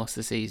trouble for most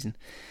of the season,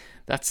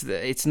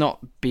 it's not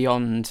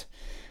beyond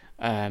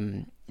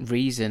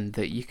reason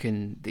that you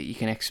can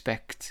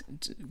expect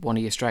one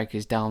of your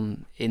strikers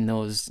down in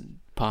those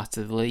parts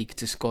of the league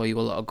to score you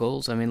a lot of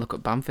goals. I mean, look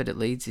at Bamford at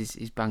Leeds.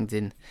 He's banged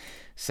in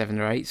 7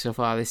 or 8 so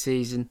far this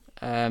season.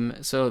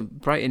 So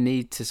Brighton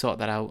need to sort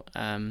that out.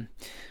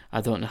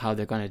 I don't know how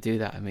they're going to do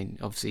that. I mean,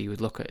 obviously you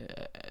would look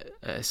at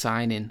a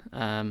signing,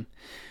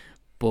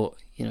 but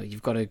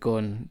you've got to go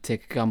and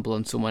take a gamble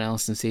on someone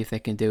else and see if they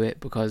can do it,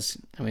 because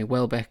I mean,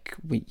 Welbeck,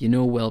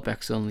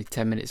 Welbeck's only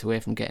 10 minutes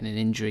away from getting an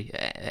injury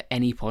at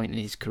any point in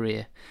his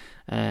career.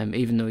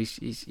 Even though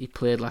he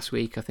played last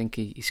week, I think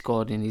he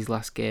scored in his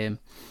last game.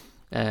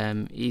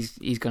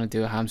 He's going to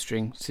do a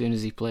hamstring as soon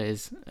as he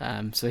plays,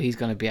 so he's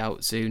going to be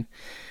out soon.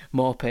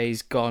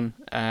 Maupay's gone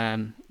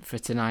for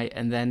tonight,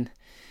 and then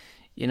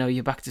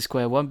you're back to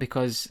square one,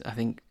 because I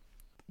think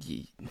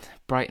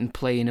Brighton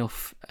play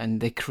enough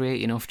and they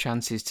create enough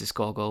chances to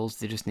score goals.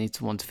 They just need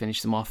someone to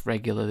finish them off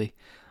regularly,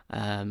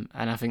 and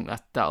I think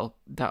that'll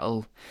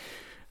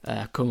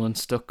come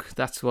unstuck.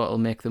 That's what'll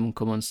make them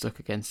come unstuck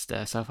against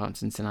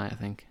Southampton tonight, I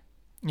think.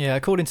 Yeah,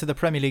 according to the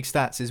Premier League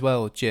stats as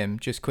well, Jim,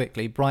 just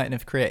quickly, Brighton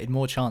have created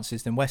more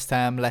chances than West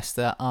Ham,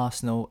 Leicester,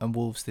 Arsenal and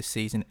Wolves this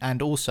season,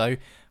 and also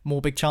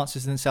more big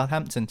chances than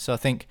Southampton. So I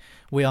think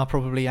we are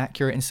probably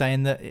accurate in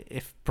saying that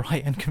if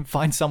Brighton can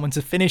find someone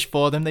to finish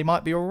for them, they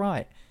might be all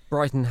right.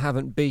 Brighton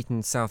haven't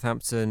beaten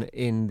Southampton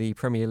in the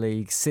Premier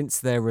League since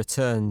their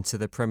return to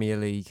the Premier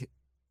League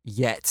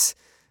yet.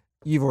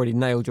 You've already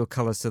nailed your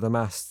colours to the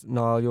mast,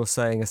 Niall. You're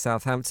saying a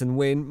Southampton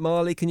win.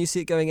 Marley, can you see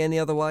it going any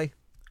other way?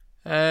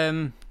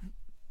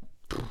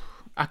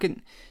 I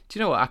can. Do you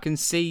know what? I can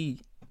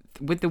see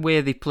with the way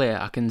they play.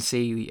 I can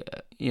see,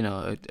 a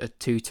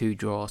 2-2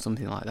 draw or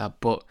something like that.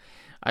 But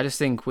I just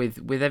think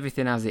with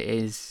everything as it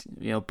is,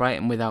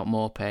 Brighton without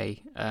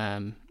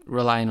Maupay,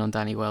 relying on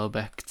Danny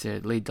Welbeck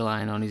to lead the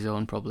line on his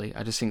own, probably.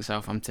 I just think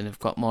Southampton have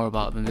got more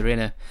about them. They're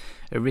in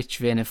a rich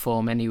vein of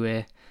form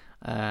anyway.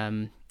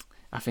 I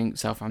think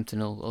Southampton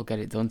will get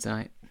it done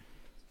tonight.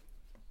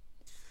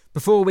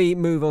 Before we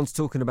move on to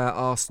talking about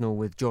Arsenal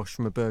with Josh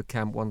from a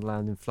Bergkamp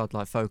Wonderland in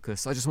Floodlight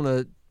Focus, I just want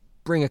to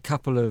bring a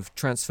couple of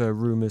transfer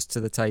rumours to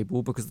the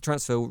table, because the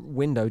transfer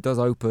window does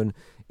open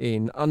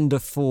in under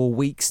 4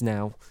 weeks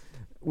now,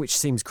 which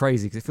seems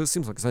crazy because it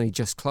seems like it's only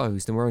just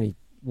closed and we're only,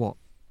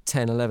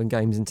 10, 11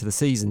 games into the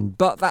season.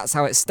 But that's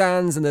how it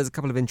stands, and there's a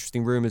couple of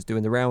interesting rumours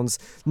doing the rounds.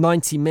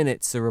 90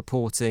 Minutes are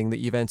reporting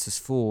that Juventus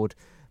forward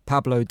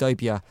Pablo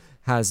Dybala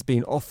has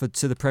been offered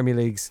to the Premier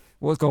League's...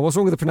 What's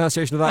wrong with the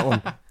pronunciation of that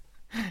one?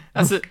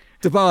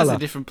 Dybala. That's a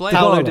different player.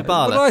 Paulo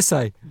Dybala. What did I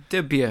say?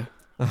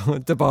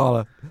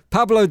 Dybala.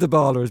 Pablo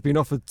Dybala has been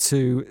offered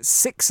to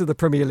 6 of the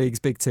Premier League's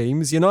big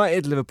teams: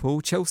 United,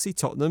 Liverpool, Chelsea,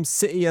 Tottenham,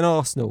 City and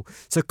Arsenal.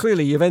 So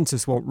clearly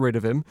Juventus want rid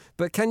of him.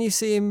 But can you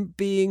see him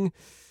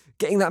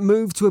getting that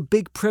move to a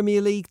big Premier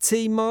League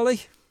team,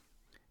 Marley?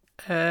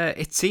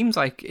 It seems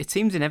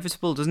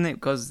inevitable, doesn't it?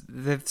 Because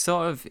they've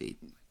sort of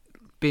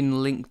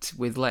been linked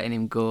with letting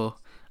him go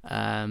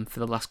for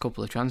the last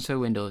couple of transfer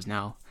windows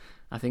now.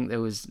 I think there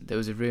was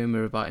a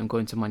rumour about him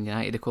going to Man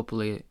United a couple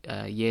of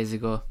years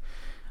ago.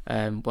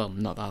 Well,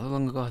 not that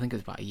long ago. I think it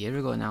was about a year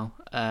ago now.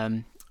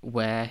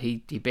 Where he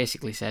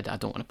basically said, "I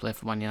don't want to play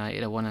for Man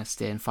United. I want to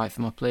stay and fight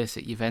for my place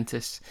at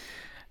Juventus."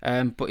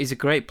 But he's a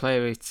great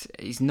player.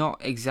 He's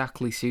not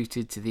exactly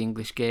suited to the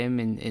English game.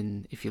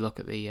 In if you look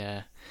at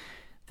the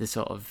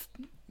sort of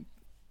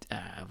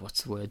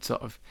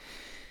sort of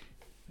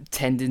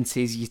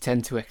tendencies you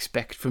tend to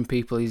expect from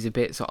people. He's a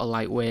bit sort of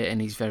lightweight and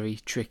he's very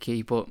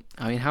tricky. But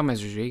I mean,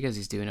 James Rodriguez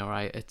is doing all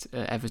right at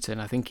Everton.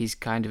 I think he's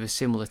kind of a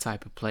similar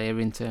type of player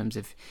in terms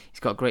of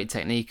he's got great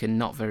technique and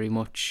not very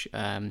much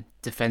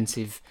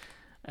defensive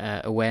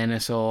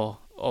awareness or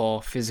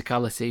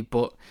physicality.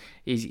 But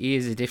he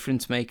is a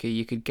difference maker.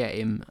 You could get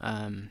him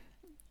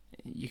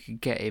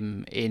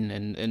in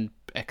and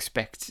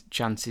expect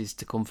chances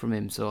to come from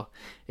him. So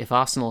if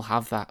Arsenal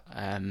have that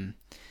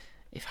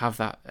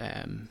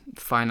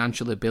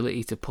financial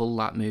ability to pull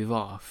that move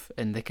off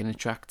and they can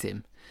attract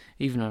him,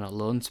 even on a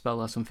loan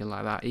spell or something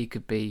like that, he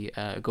could be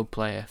a good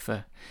player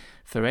for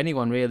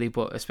anyone really,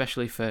 but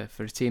especially for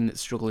a team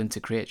that's struggling to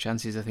create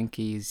chances. I think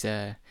he's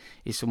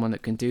someone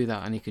that can do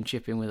that, and he can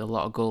chip in with a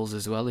lot of goals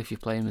as well if you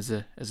play him as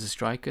a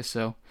striker.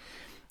 So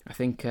I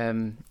think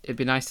it'd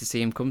be nice to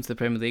see him come to the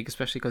Premier League,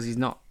 especially because he's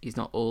not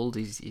old.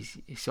 He's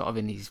sort of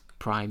in his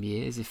prime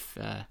years.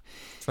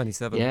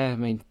 27. Yeah, I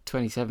mean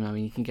 27. I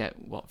mean, you can get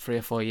 3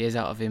 or 4 years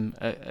out of him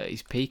at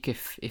his peak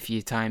if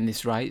you time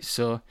this right.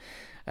 So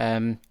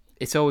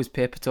it's always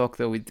paper talk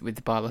though with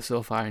Dybala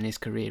so far in his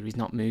career. He's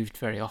not moved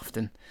very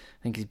often. I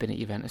think he's been at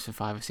Juventus for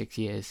 5 or 6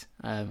 years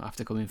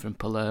after coming from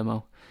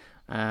Palermo.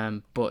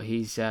 But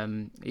he's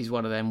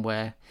one of them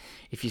where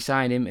if you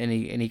sign him and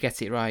he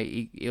gets it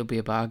right, he'll be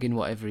a bargain,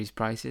 whatever his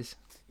price is.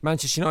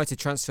 Manchester United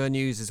transfer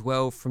news as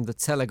well from The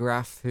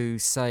Telegraph, who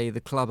say the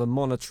club are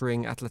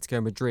monitoring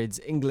Atletico Madrid's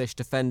English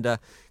defender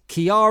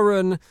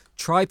Kieran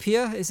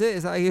Trippier. Is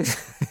that how you...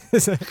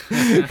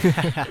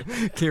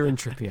 Kieran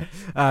Trippier.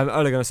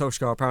 Ole Gunnar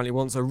Solskjaer apparently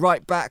wants a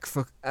right back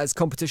as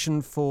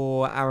competition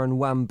for Aaron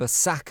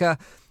Wan-Bissaka.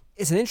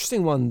 It's an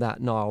interesting one, that,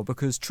 Niall,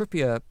 because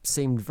Trippier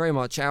seemed very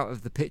much out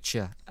of the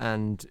picture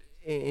and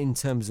in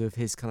terms of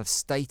his kind of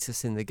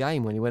status in the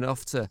game when he went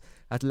off to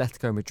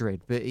Atletico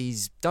Madrid. But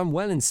he's done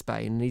well in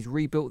Spain and he's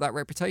rebuilt that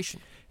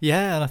reputation.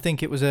 Yeah, and I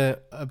think it was a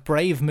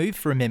brave move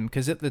from him,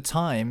 because at the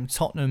time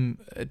Tottenham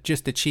had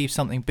just achieved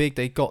something big.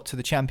 They got to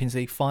the Champions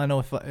League final,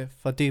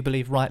 if I do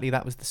believe rightly.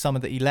 That was the summer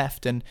that he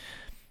left, and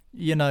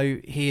you know,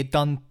 he had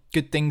done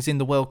good things in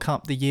the World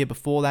Cup the year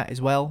before that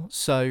as well.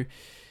 So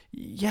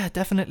yeah,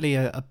 definitely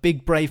a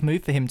big brave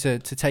move for him to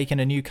take in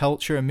a new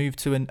culture and move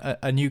to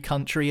a new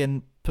country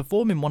and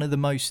perform in one of the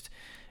most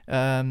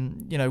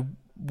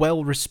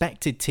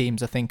well-respected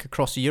teams, I think,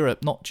 across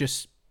Europe, not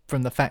just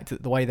from the fact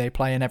that the way they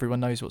play and everyone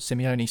knows what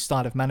Simeone's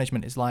style of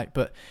management is like,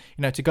 but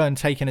you know, to go and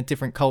take in a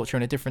different culture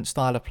and a different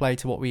style of play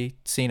to what we've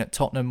seen at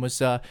Tottenham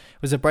was a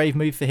brave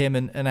move for him.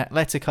 And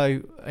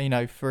Atletico, you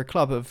know, for a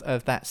club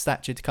of that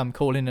stature to come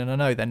calling, and I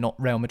know they're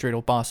not Real Madrid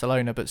or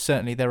Barcelona, but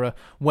certainly they're a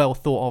well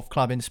thought of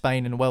club in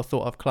Spain and a well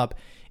thought of club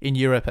in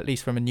Europe, at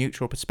least from a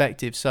neutral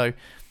perspective. So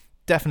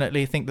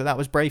definitely think that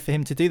was brave for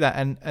him to do that,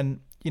 and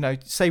you know,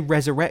 say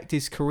resurrect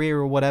his career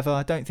or whatever.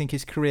 I don't think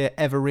his career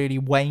ever really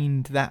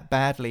waned that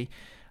badly.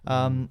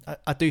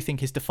 I do think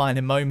his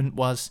defining moment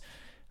was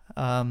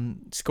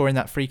scoring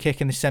that free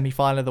kick in the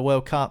semi-final of the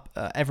World Cup.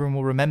 Everyone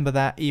will remember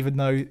that, even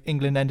though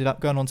England ended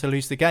up going on to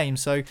lose the game.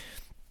 So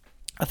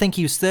I think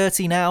he was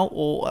 30 now,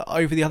 or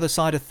over the other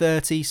side of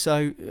 30.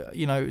 So,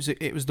 you know,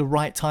 it was the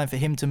right time for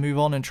him to move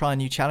on and try a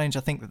new challenge. I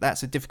think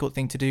that's a difficult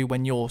thing to do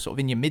when you're sort of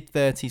in your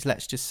mid-30s,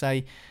 let's just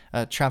say,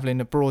 travelling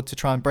abroad to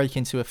try and break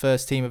into a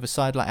first team of a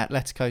side like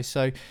Atletico.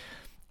 So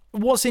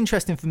what's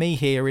interesting for me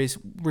here is,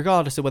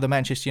 regardless of whether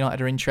Manchester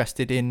United are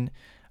interested in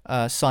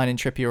signing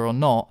Trippier or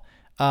not,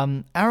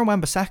 Aaron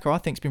Wan-Bissaka, I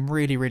think, has been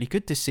really, really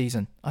good this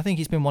season. I think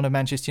he's been one of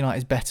Manchester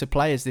United's better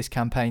players this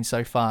campaign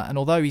so far. And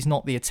although he's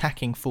not the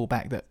attacking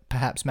fullback that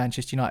perhaps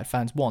Manchester United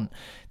fans want,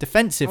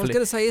 defensively... I was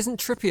going to say, isn't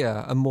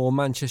Trippier a more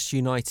Manchester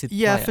United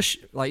player? For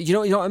like, you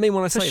know what I mean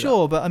when I say that? For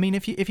sure, but I mean,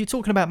 if you're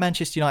talking about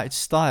Manchester United's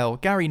style,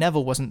 Gary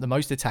Neville wasn't the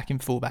most attacking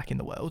fullback in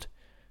the world.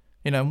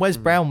 You know, and Wes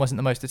Brown wasn't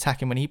the most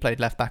attacking when he played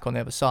left back on the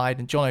other side,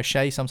 and John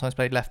O'Shea sometimes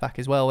played left back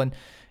as well. And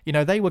you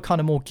know, they were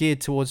kind of more geared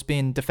towards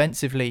being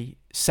defensively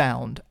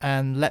sound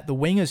and let the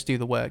wingers do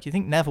the work. You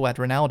think Neville had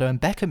Ronaldo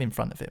and Beckham in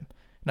front of him.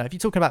 Now, if you're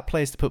talking about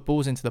players to put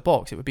balls into the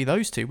box, it would be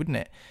those two, wouldn't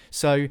it?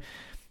 So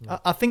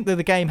I think that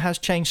the game has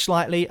changed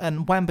slightly,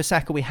 and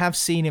Wan-Bissaka, we have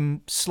seen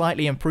him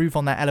slightly improve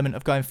on that element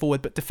of going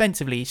forward, but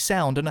defensively he's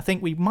sound, and I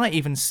think we might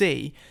even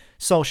see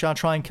Solskjaer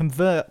try and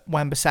convert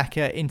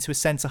Wan-Bissaka into a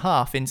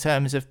centre-half in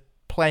terms of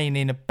playing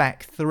in a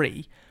back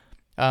three,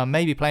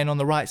 maybe playing on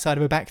the right side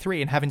of a back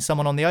three and having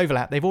someone on the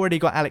overlap. They've already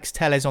got Alex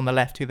Telles on the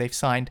left, who they've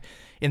signed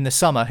in the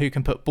summer, who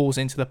can put balls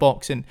into the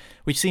box, and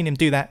we've seen him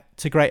do that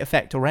to great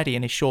effect already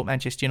in his short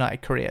Manchester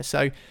United career.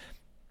 So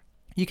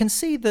you can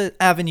see the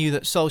avenue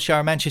that Solskjaer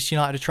and Manchester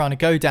United are trying to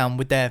go down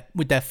with their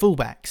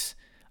fullbacks,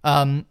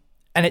 and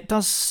it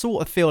does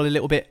sort of feel a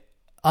little bit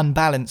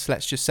unbalanced,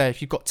 let's just say.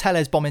 If you've got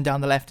Telles bombing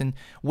down the left and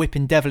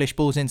whipping devilish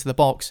balls into the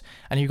box,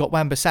 and you've got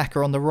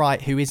Wan-Bissaka on the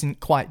right who isn't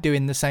quite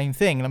doing the same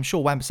thing, and I'm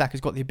sure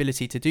Wan-Bissaka's got the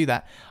ability to do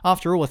that.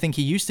 After all, I think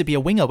he used to be a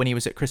winger when he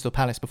was at Crystal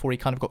Palace before he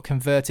kind of got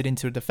converted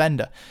into a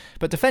defender.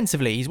 But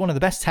defensively, he's one of the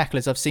best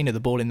tacklers I've seen of the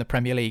ball in the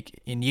Premier League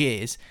in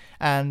years,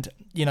 and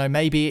you know,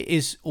 maybe it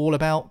is all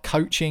about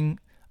coaching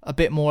a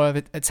bit more of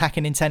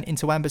attacking intent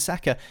into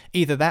Wan-Bissaka.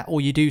 Either that or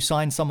you do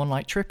sign someone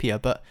like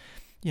Trippier, but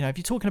you know, if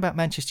you're talking about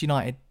Manchester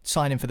United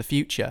signing for the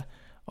future,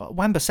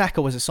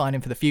 Wan-Bissaka was a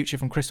signing for the future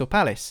from Crystal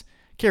Palace.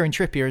 Kieran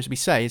Trippier, as we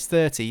say, is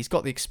 30. He's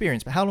got the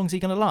experience, but how long is he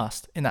going to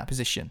last in that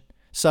position?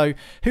 So,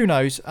 who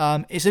knows?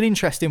 It's an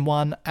interesting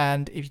one,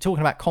 and if you're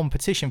talking about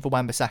competition for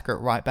Wan-Bissaka at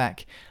right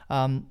back,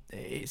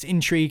 it's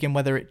intriguing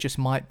whether it just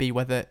might be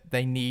whether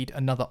they need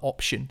another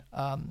option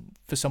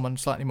for someone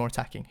slightly more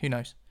attacking. Who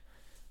knows?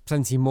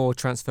 Plenty more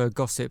transfer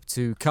gossip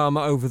to come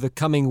over the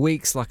coming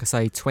weeks. Like I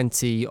say,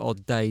 20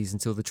 odd days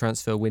until the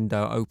transfer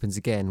window opens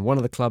again. One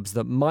of the clubs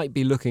that might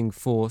be looking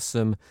for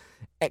some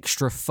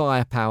extra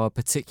firepower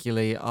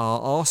particularly are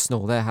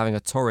Arsenal. They're having a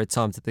torrid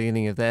time at the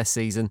beginning of their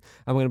season,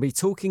 and we're going to be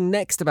talking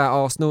next about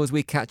Arsenal as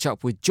we catch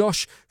up with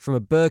Josh from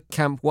a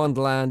Bergkamp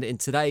Wonderland in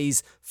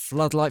today's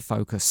Floodlight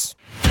Focus.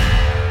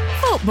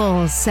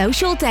 Football's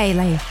Social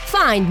Daily.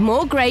 Find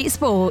more great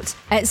sport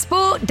at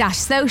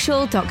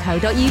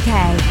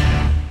sport-social.co.uk.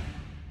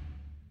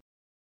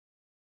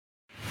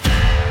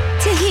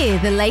 To hear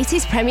the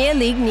latest Premier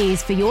League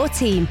news for your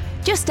team,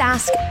 just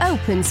ask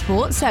Open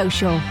Sport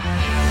Social.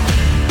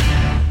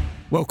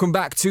 Welcome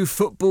back to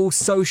Football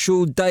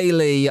Social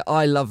Daily.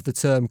 I love the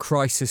term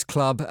crisis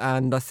club,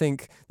 and I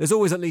think there's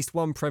always at least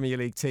one Premier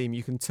League team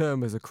you can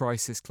term as a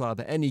crisis club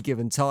at any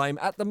given time.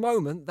 At the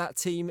moment, that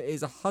team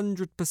is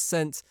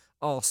 100%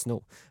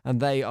 Arsenal, and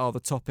they are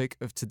the topic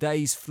of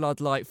today's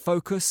Floodlight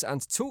Focus.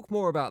 And to talk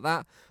more about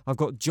that, I've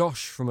got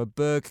Josh from a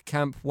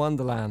Bergkamp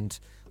Wonderland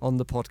on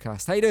the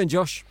podcast. How you doing,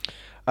 Josh?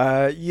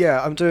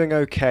 Yeah, I'm doing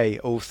okay,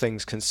 all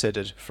things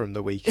considered, from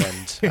the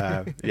weekend.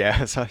 Yeah,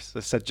 as I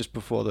said just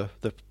before the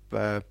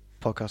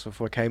podcast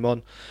before I came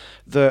on,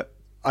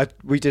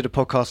 we did a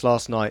podcast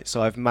last night,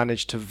 so I've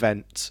managed to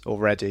vent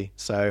already.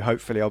 So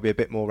hopefully I'll be a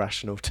bit more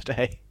rational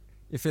today.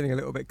 You're feeling a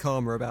little bit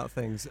calmer about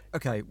things.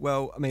 Okay,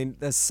 well, I mean,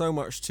 there's so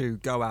much to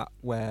go at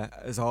where,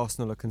 as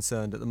Arsenal are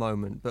concerned at the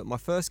moment. But my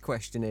first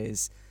question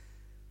is,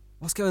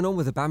 what's going on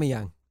with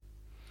Aubameyang?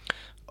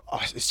 Oh,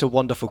 it's a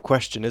wonderful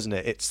question, isn't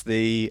it? It's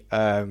the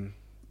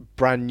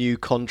brand new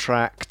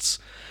contracts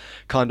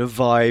kind of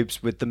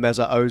vibes with the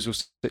Mesut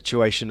Ozil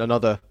situation,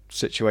 another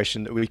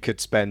situation that we could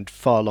spend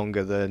far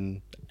longer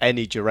than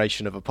any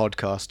duration of a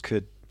podcast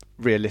could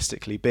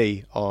realistically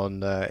be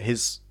on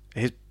his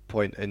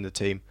point in the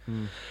team.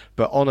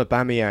 But on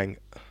Aubameyang,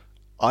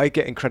 I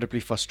get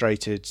incredibly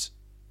frustrated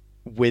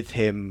with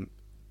him,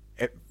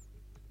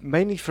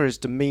 mainly for his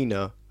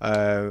demeanour.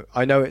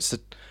 I know it's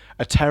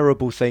a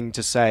terrible thing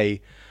to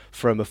say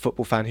from a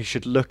football fan who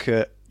should look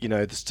at, you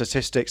know, the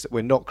statistics that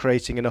we're not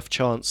creating enough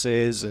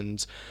chances,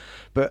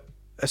 but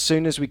as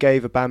soon as we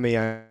gave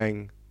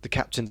Aubameyang the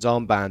captain's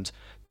armband,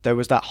 there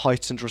was that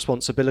heightened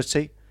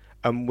responsibility,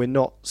 and we're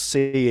not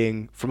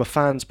seeing, from a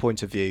fan's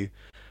point of view,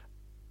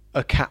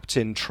 a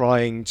captain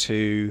trying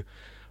to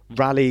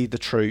rally the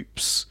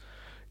troops,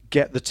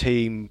 get the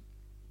team,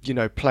 you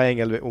know, playing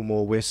a little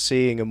more. We're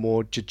seeing a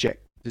more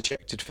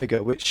dejected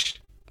figure,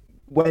 which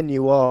when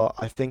you are,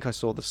 I think I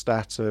saw the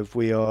stat of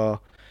we are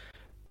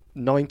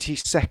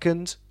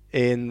 92nd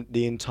in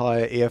the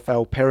entire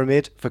EFL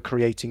pyramid for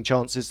creating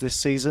chances this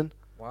season.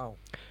 Wow.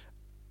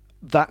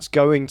 That's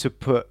going to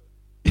put,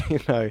 you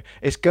know,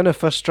 it's going to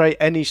frustrate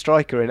any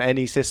striker in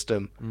any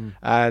system.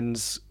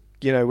 And,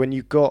 you know, when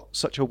you've got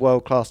such a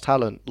world-class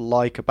talent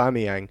like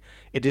Aubameyang,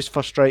 it is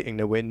frustrating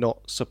that we're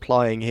not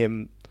supplying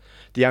him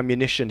the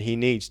ammunition he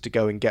needs to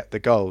go and get the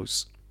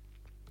goals.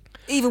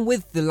 Even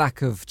with the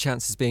lack of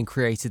chances being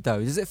created, though,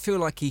 does it feel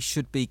like he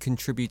should be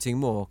contributing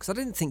more? Because I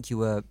didn't think you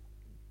were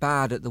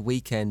bad at the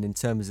weekend in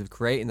terms of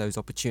creating those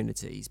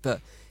opportunities,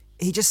 but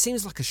he just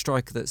seems like a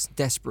striker that's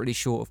desperately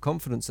short of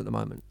confidence at the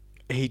moment.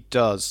 He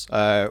does.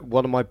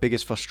 One of my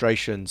biggest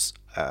frustrations,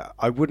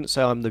 I wouldn't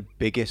say I'm the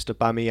biggest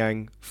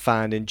Aubameyang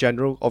fan in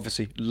general.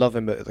 Obviously, love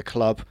him at the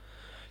club.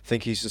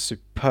 Think he's a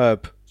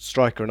superb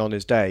striker, and on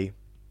his day,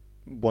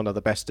 one of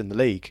the best in the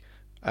league.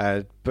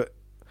 But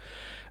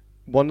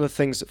one of the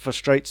things that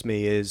frustrates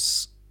me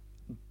is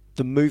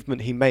the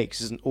movement he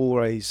makes isn't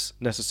always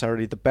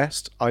necessarily the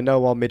best. I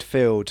know our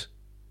midfield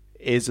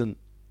isn't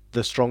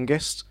the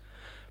strongest,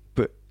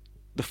 but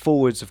the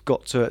forwards have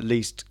got to at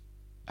least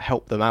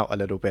help them out a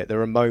little bit.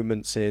 There are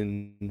moments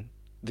in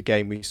the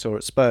game we saw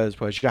at Spurs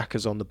where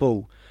Xhaka's on the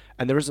ball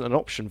and there isn't an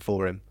option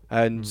for him.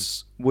 And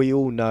we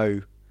all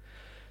know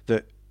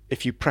that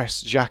if you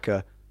press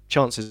Xhaka,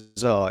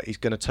 chances are he's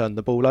going to turn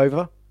the ball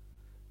over.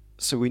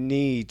 So we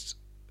need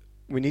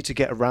to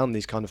get around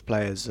these kind of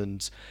players,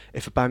 and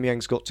if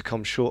Aubameyang's got to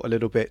come short a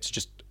little bit to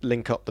just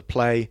link up the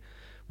play,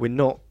 we're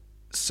not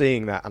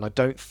seeing that, and I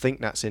don't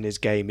think that's in his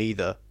game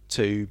either,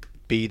 to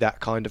be that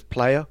kind of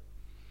player.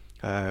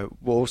 What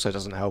also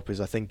doesn't help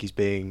is I think he's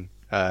being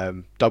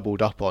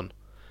doubled up on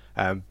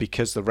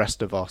because the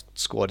rest of our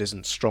squad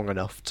isn't strong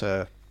enough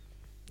to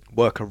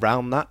work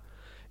around that,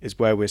 is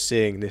where we're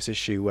seeing this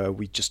issue where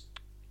we just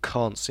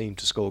can't seem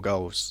to score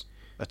goals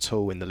at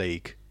all in the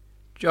league.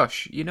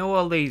 Josh,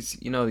 all these,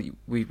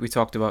 we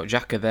talked about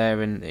Xhaka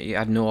there, and he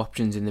had no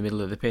options in the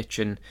middle of the pitch,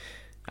 and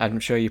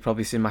I'm sure you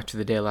probably seen Match of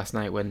the Day last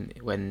night when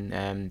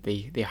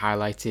they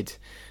highlighted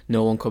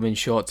no one coming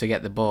short to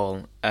get the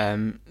ball.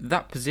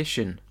 That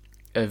position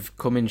of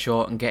coming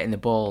short and getting the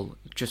ball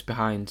just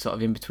behind, sort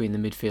of in between the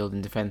midfield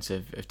and defence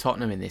of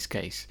Tottenham in this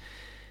case,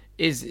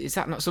 is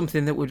that not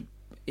something that would...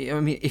 I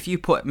mean, if you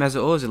put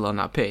Mesut Ozil on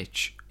that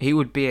pitch, he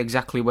would be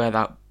exactly where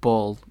that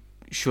ball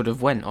should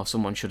have went, or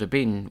someone should have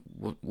been.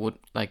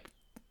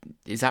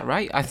 Is that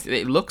right?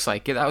 It looks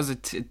like it. That was a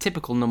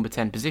typical number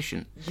 10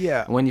 position.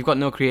 Yeah. When you've got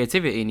no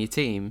creativity in your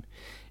team,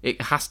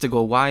 it has to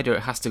go wider.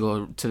 It has to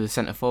go to the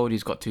centre forward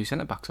who's got two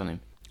centre backs on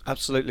him.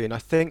 Absolutely, and I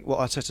think what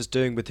Arteta's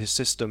doing with his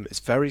system is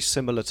very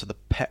similar to the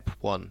Pep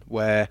one,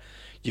 where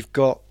you've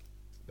got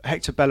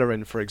Hector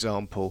Bellerin, for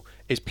example,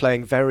 is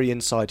playing very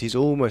inside. He's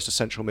almost a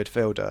central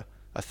midfielder.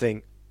 I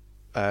think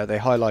they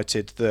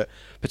highlighted that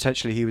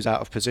potentially he was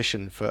out of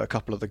position for a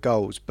couple of the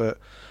goals, but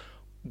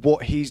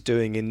what he's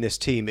doing in this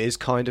team is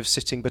kind of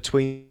sitting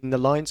between the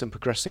lines and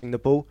progressing the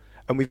ball.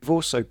 And we've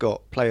also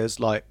got players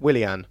like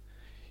Willian,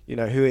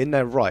 who in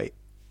their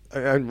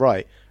own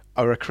right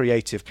are a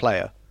creative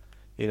player.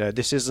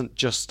 This isn't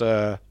just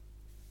a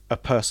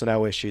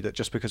personnel issue that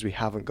just because we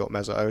haven't got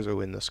Mesut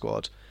Ozil in the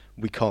squad,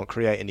 we can't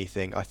create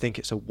anything. I think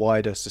it's a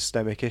wider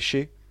systemic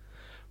issue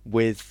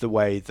with the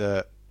way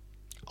that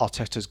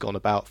Arteta's gone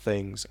about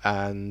things,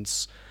 and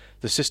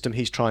the system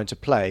he's trying to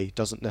play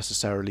doesn't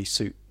necessarily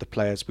suit the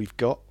players we've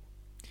got.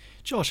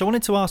 Josh, I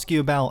wanted to ask you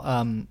about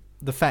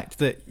the fact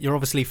that you're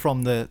obviously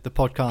from the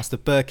podcast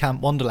of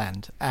Bergkamp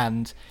Wonderland,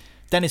 and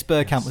Dennis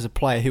Bergkamp was a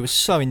player who was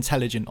so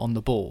intelligent on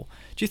the ball.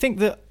 Do you think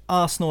that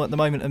Arsenal at the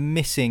moment are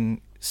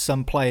missing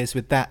some players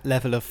with that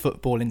level of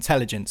football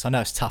intelligence? I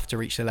know it's tough to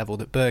reach the level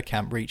that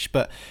Bergkamp reached,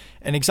 but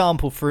an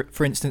example,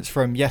 for instance,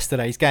 from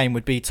yesterday's game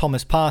would be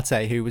Thomas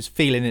Partey, who was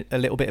feeling a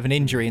little bit of an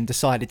injury and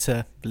decided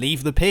to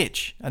leave the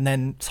pitch, and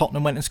then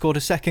Tottenham went and scored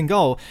a second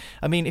goal.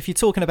 I mean, if you're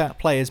talking about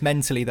players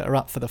mentally that are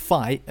up for the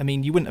fight, I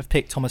mean, you wouldn't have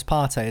picked Thomas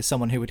Partey as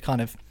someone who would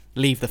kind of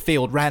leave the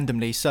field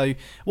randomly. So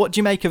what do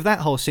you make of that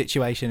whole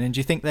situation, and do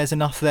you think there's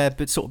enough there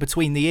but sort of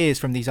between the ears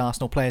from these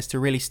Arsenal players to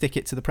really stick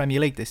it to the Premier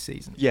League this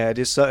season? Yeah, it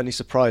is certainly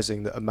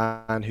surprising that a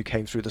man who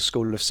came through the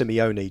school of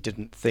Simeone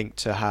didn't think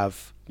to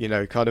have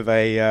kind of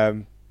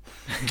a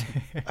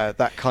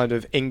that kind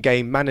of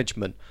in-game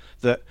management.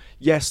 That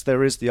yes,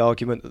 there is the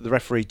argument that the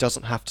referee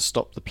doesn't have to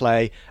stop the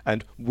play,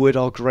 and would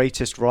our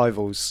greatest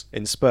rivals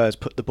in Spurs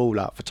put the ball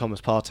out for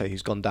Thomas Partey,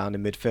 who's gone down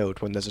in midfield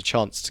when there's a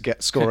chance to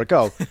score a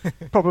goal?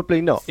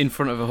 Probably not. In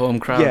front of a home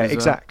crowd. Yeah, as well.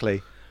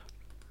 exactly.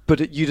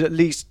 But you'd at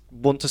least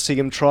want to see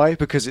him try,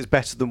 because it's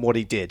better than what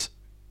he did.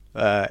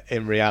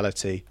 In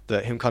reality,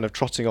 that him kind of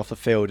trotting off the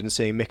field and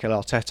seeing Mikel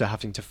Arteta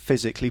having to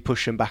physically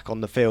push him back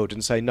on the field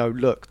and say, no,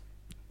 look,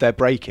 they're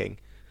breaking,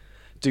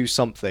 do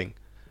something,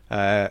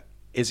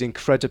 is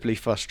incredibly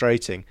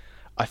frustrating.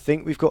 I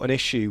think we've got an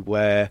issue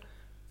where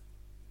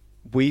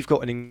we've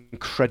got an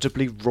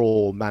incredibly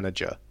raw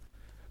manager.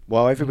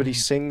 While everybody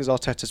sings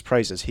Arteta's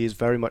praises, he is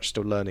very much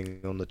still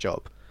learning on the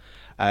job.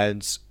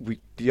 And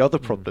the other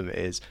problem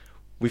is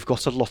we've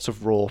got a lot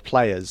of raw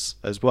players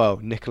as well.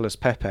 Nicolas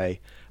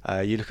Pepe,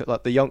 you look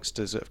at the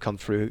youngsters that have come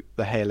through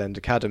the Hale End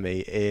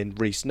Academy in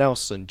Reece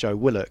Nelson, Joe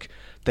Willock.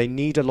 They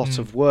need a lot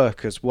of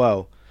work as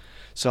well.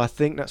 So I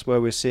think that's where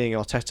we're seeing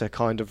Arteta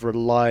kind of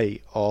rely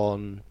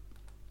on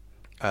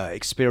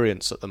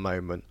experience at the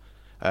moment.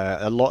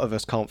 A lot of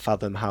us can't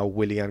fathom how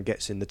Willian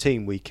gets in the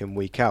team week in,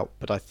 week out,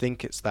 but I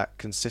think it's that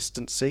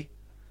consistency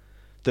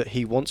that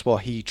he wants while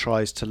he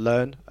tries to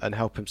learn and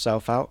help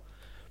himself out.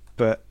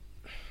 But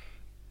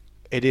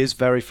it is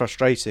very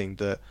frustrating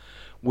that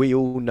we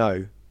all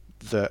know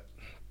that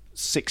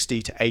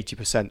 60 to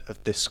 80%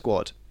 of this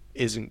squad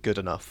isn't good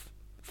enough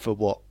for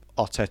what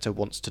Arteta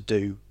wants to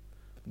do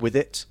with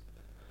it.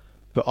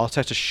 But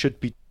Arteta should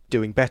be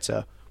doing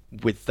better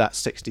with that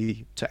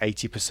 60 to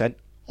 80%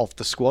 of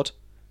the squad,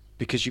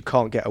 because you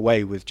can't get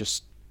away with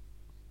just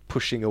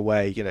pushing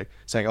away,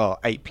 saying,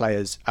 8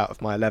 players out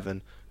of my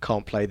 11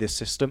 can't play this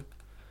system,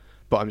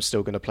 but I'm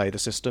still going to play the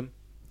system.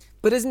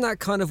 But isn't that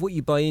kind of what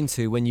you buy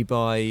into when you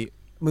buy...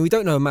 I mean, we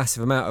don't know a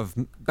massive amount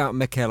about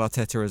Mikel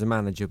Arteta as a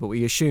manager, but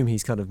we assume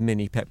he's kind of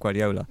mini Pep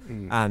Guardiola,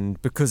 and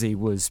because he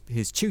was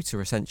his tutor,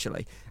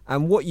 essentially.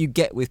 And what you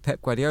get with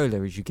Pep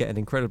Guardiola is you get an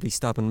incredibly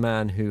stubborn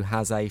man who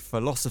has a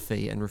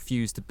philosophy and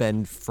refused to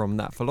bend from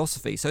that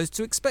philosophy. So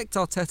to expect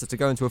Arteta to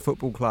go into a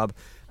football club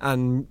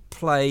and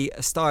play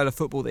a style of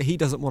football that he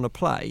doesn't want to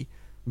play,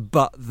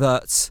 but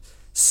that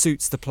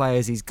suits the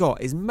players he's got,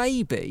 is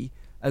maybe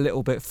a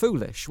little bit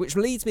foolish, which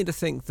leads me to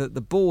think that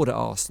the board at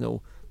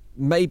Arsenal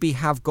maybe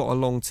have got a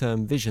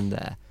long-term vision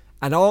there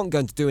and aren't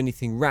going to do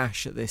anything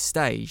rash at this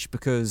stage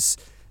because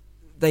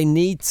they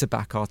need to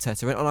back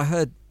Arteta. And I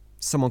heard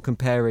someone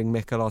comparing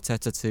Mikel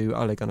Arteta to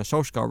Ole Gunnar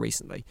Solskjaer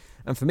recently,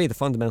 and for me the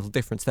fundamental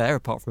difference there,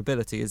 apart from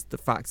ability, is the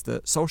fact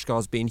that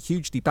Solskjaer's been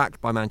hugely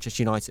backed by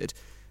Manchester United,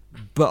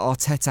 but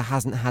Arteta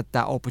hasn't had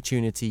that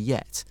opportunity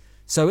yet.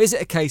 So is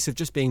it a case of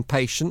just being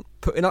patient,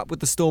 putting up with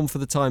the storm for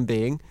the time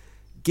being,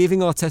 giving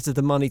Arteta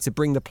the money to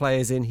bring the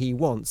players in he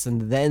wants,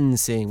 and then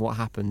seeing what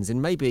happens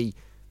in maybe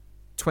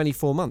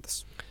 24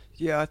 months?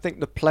 Yeah, I think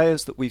the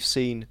players that we've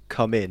seen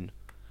come in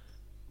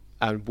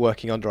and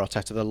working under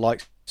Arteta, the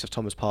likes of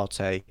Thomas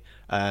Partey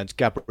and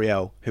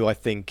Gabriel, who I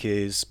think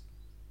is,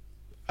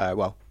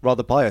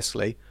 rather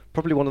biasly,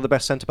 probably one of the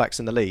best centre-backs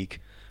in the league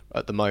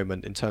at the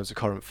moment in terms of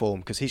current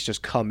form, because he's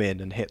just come in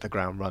and hit the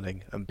ground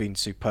running and been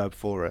superb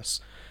for us.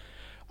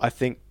 I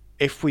think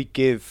if we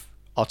give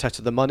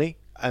Arteta the money,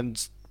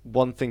 and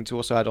one thing to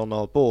also add on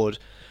our board,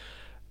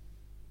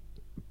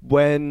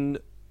 when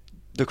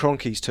the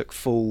Kroenkes took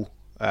full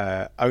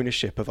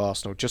ownership of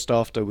Arsenal just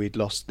after we'd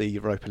lost the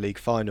Europa League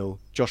final,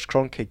 Josh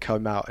Kroenke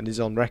came out and is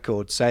on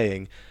record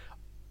saying,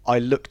 I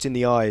looked in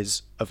the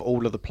eyes of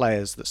all of the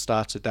players that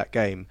started that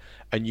game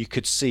and you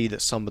could see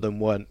that some of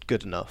them weren't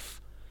good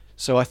enough.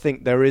 So I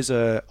think there is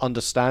a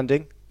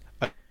understanding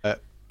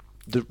at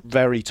the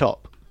very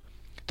top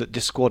that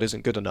this squad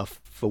isn't good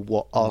enough for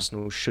what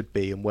Arsenal should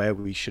be and where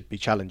we should be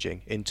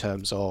challenging in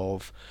terms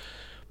of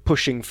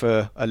pushing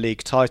for a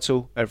league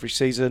title every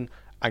season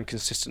and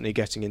consistently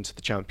getting into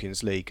the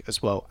Champions League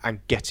as well, and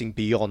getting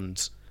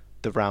beyond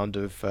the round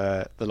of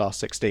the last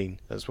 16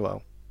 as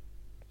well.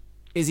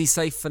 Is he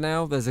safe for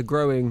now? There's a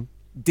growing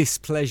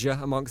displeasure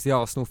amongst the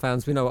Arsenal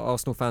fans. We know what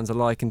Arsenal fans are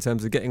like in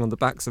terms of getting on the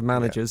backs of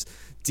managers. Yeah.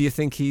 Do you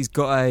think he's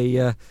got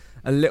a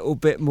little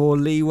bit more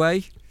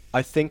leeway?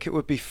 I think it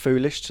would be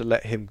foolish to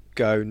let him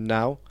go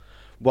now,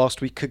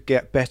 whilst we could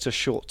get better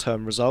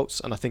short-term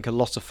results. And I think a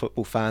lot of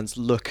football fans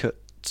look at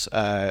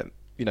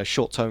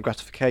short-term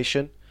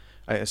gratification.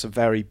 It's a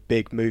very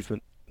big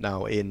movement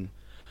now in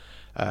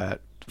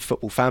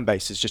football fan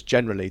bases, just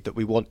generally, that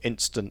we want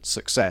instant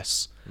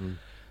success.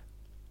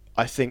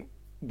 I think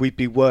we'd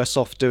be worse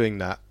off doing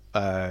that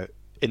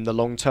in the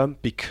long term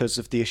because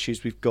of the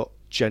issues we've got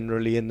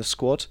generally in the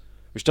squad,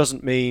 which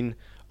doesn't mean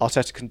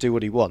Arteta can do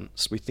what he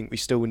wants. We think we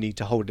still need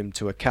to hold him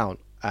to account,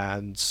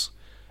 and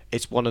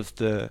it's one of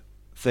the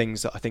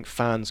things that I think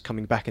fans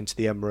coming back into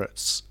the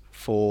Emirates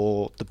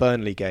for the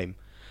Burnley game,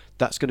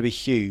 that's going to be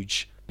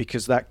huge,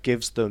 because that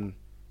gives them,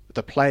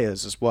 the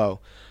players as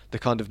well, the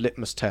kind of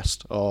litmus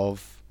test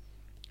of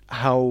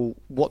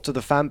what do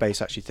the fan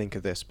base actually think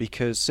of this?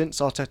 Because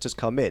since Arteta's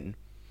come in,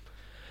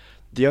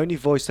 the only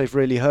voice they've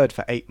really heard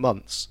for 8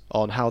 months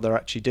on how they're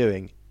actually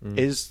doing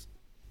is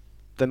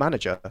the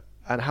manager.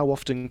 And how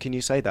often can you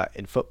say that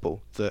in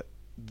football, that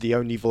the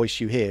only voice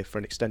you hear for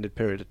an extended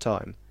period of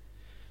time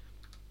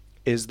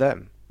is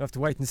them? We'll have to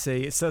wait and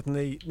see. It's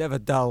certainly never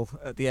dull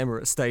at the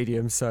Emirates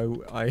Stadium,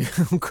 so I'm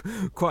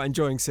quite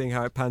enjoying seeing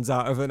how it pans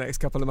out over the next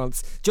couple of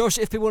months. Josh,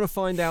 if people want to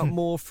find out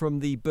more from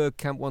the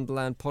Bergkamp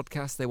Wonderland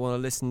podcast, they want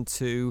to listen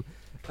to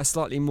a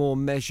slightly more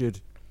measured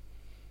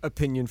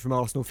opinion from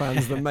Arsenal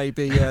fans than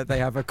maybe they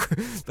have a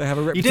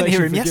reputation. You didn't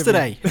hear him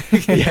yesterday.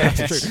 Yeah,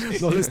 that's true.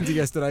 Not listening to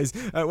yesterday's.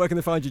 Where can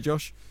they find you,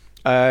 Josh?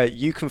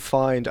 You can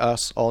find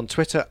us on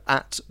Twitter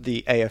at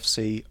the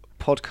AFC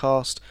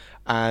Podcast,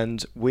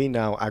 and we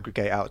now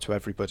aggregate out to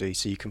everybody,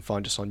 so you can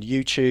find us on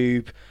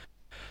YouTube,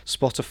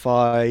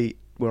 Spotify,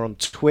 we're on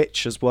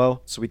Twitch as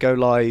well, so we go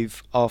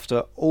live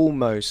after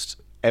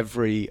almost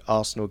every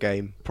Arsenal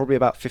game, probably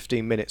about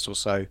 15 minutes or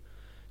so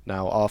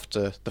now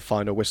after the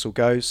final whistle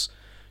goes,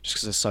 just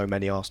because there's so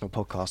many Arsenal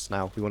podcasts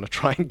now. We want to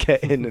try and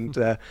get in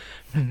and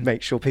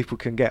make sure people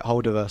can get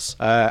hold of us,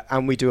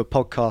 and we do a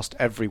podcast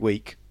every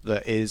week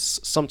that is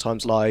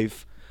sometimes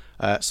live,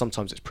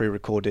 sometimes it's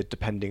pre-recorded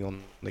depending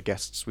on the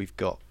guests we've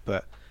got.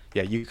 But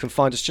yeah, you can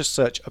find us, just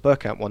search a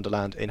Bergkamp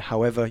Wonderland in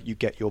however you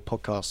get your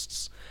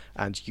podcasts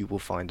and you will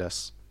find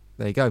us.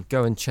 There you go.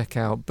 Go and check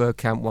out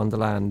Bergkamp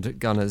Wonderland,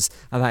 Gunners.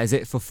 And that is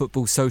it for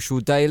Football Social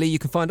Daily. You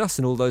can find us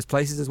in all those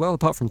places as well,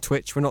 apart from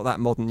Twitch. We're not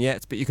that modern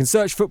yet, but you can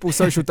search Football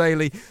Social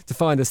Daily to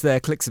find us there.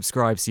 Click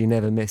subscribe so you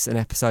never miss an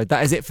episode.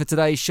 That is it for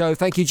today's show.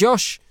 Thank you,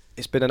 Josh.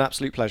 It's been an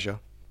absolute pleasure.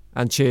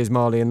 And cheers,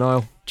 Marley and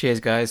Niall.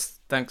 Cheers, guys.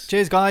 Thanks.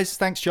 Cheers, guys.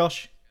 Thanks,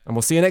 Josh. And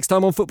we'll see you next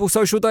time on Football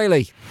Social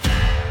Daily.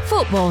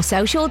 Football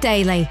Social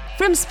Daily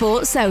from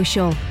Sports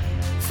Social.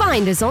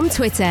 Find us on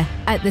Twitter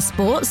at The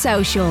Sports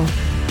Social.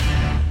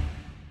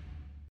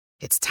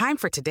 It's time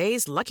for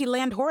today's Lucky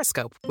Land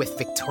horoscope with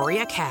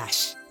Victoria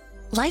Cash.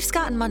 Life's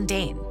gotten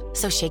mundane,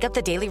 so shake up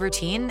the daily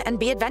routine and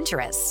be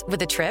adventurous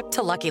with a trip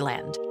to Lucky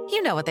Land.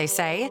 You know what they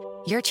say,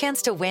 your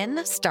chance to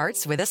win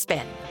starts with a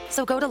spin.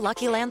 So go to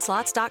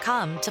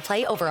LuckyLandSlots.com to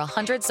play over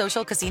 100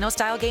 social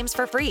casino-style games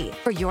for free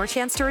for your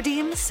chance to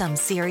redeem some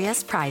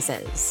serious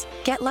prizes.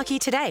 Get lucky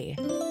today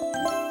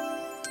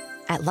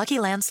at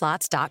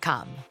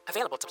LuckyLandSlots.com.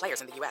 Available to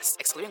players in the U.S.,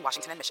 excluding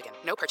Washington and Michigan.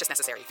 No purchase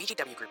necessary.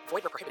 VGW Group.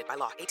 Void where prohibited by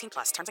law.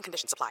 18+. Terms and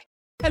conditions apply.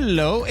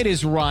 Hello, it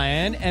is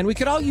Ryan, and we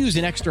could all use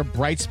an extra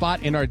bright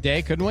spot in our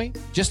day, couldn't we?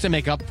 Just to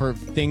make up for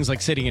things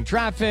like sitting in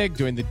traffic,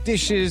 doing the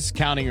dishes,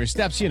 counting your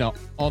steps, you know,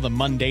 all the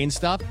mundane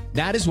stuff.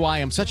 That is why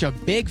I'm such a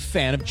big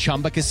fan of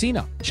Chumba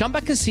Casino.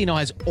 Chumba Casino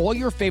has all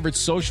your favorite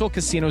social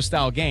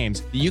casino-style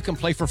games that you can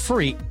play for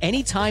free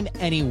anytime,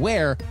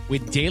 anywhere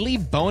with daily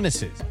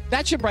bonuses.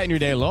 That should brighten your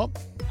day a little.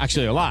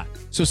 Actually, a lot.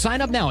 So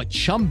sign up now at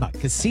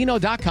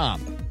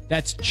ChumbaCasino.com.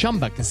 That's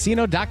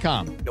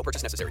ChumbaCasino.com. No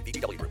purchase necessary.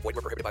 VGW Group. Void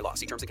where prohibited by law.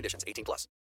 See terms and conditions. 18+.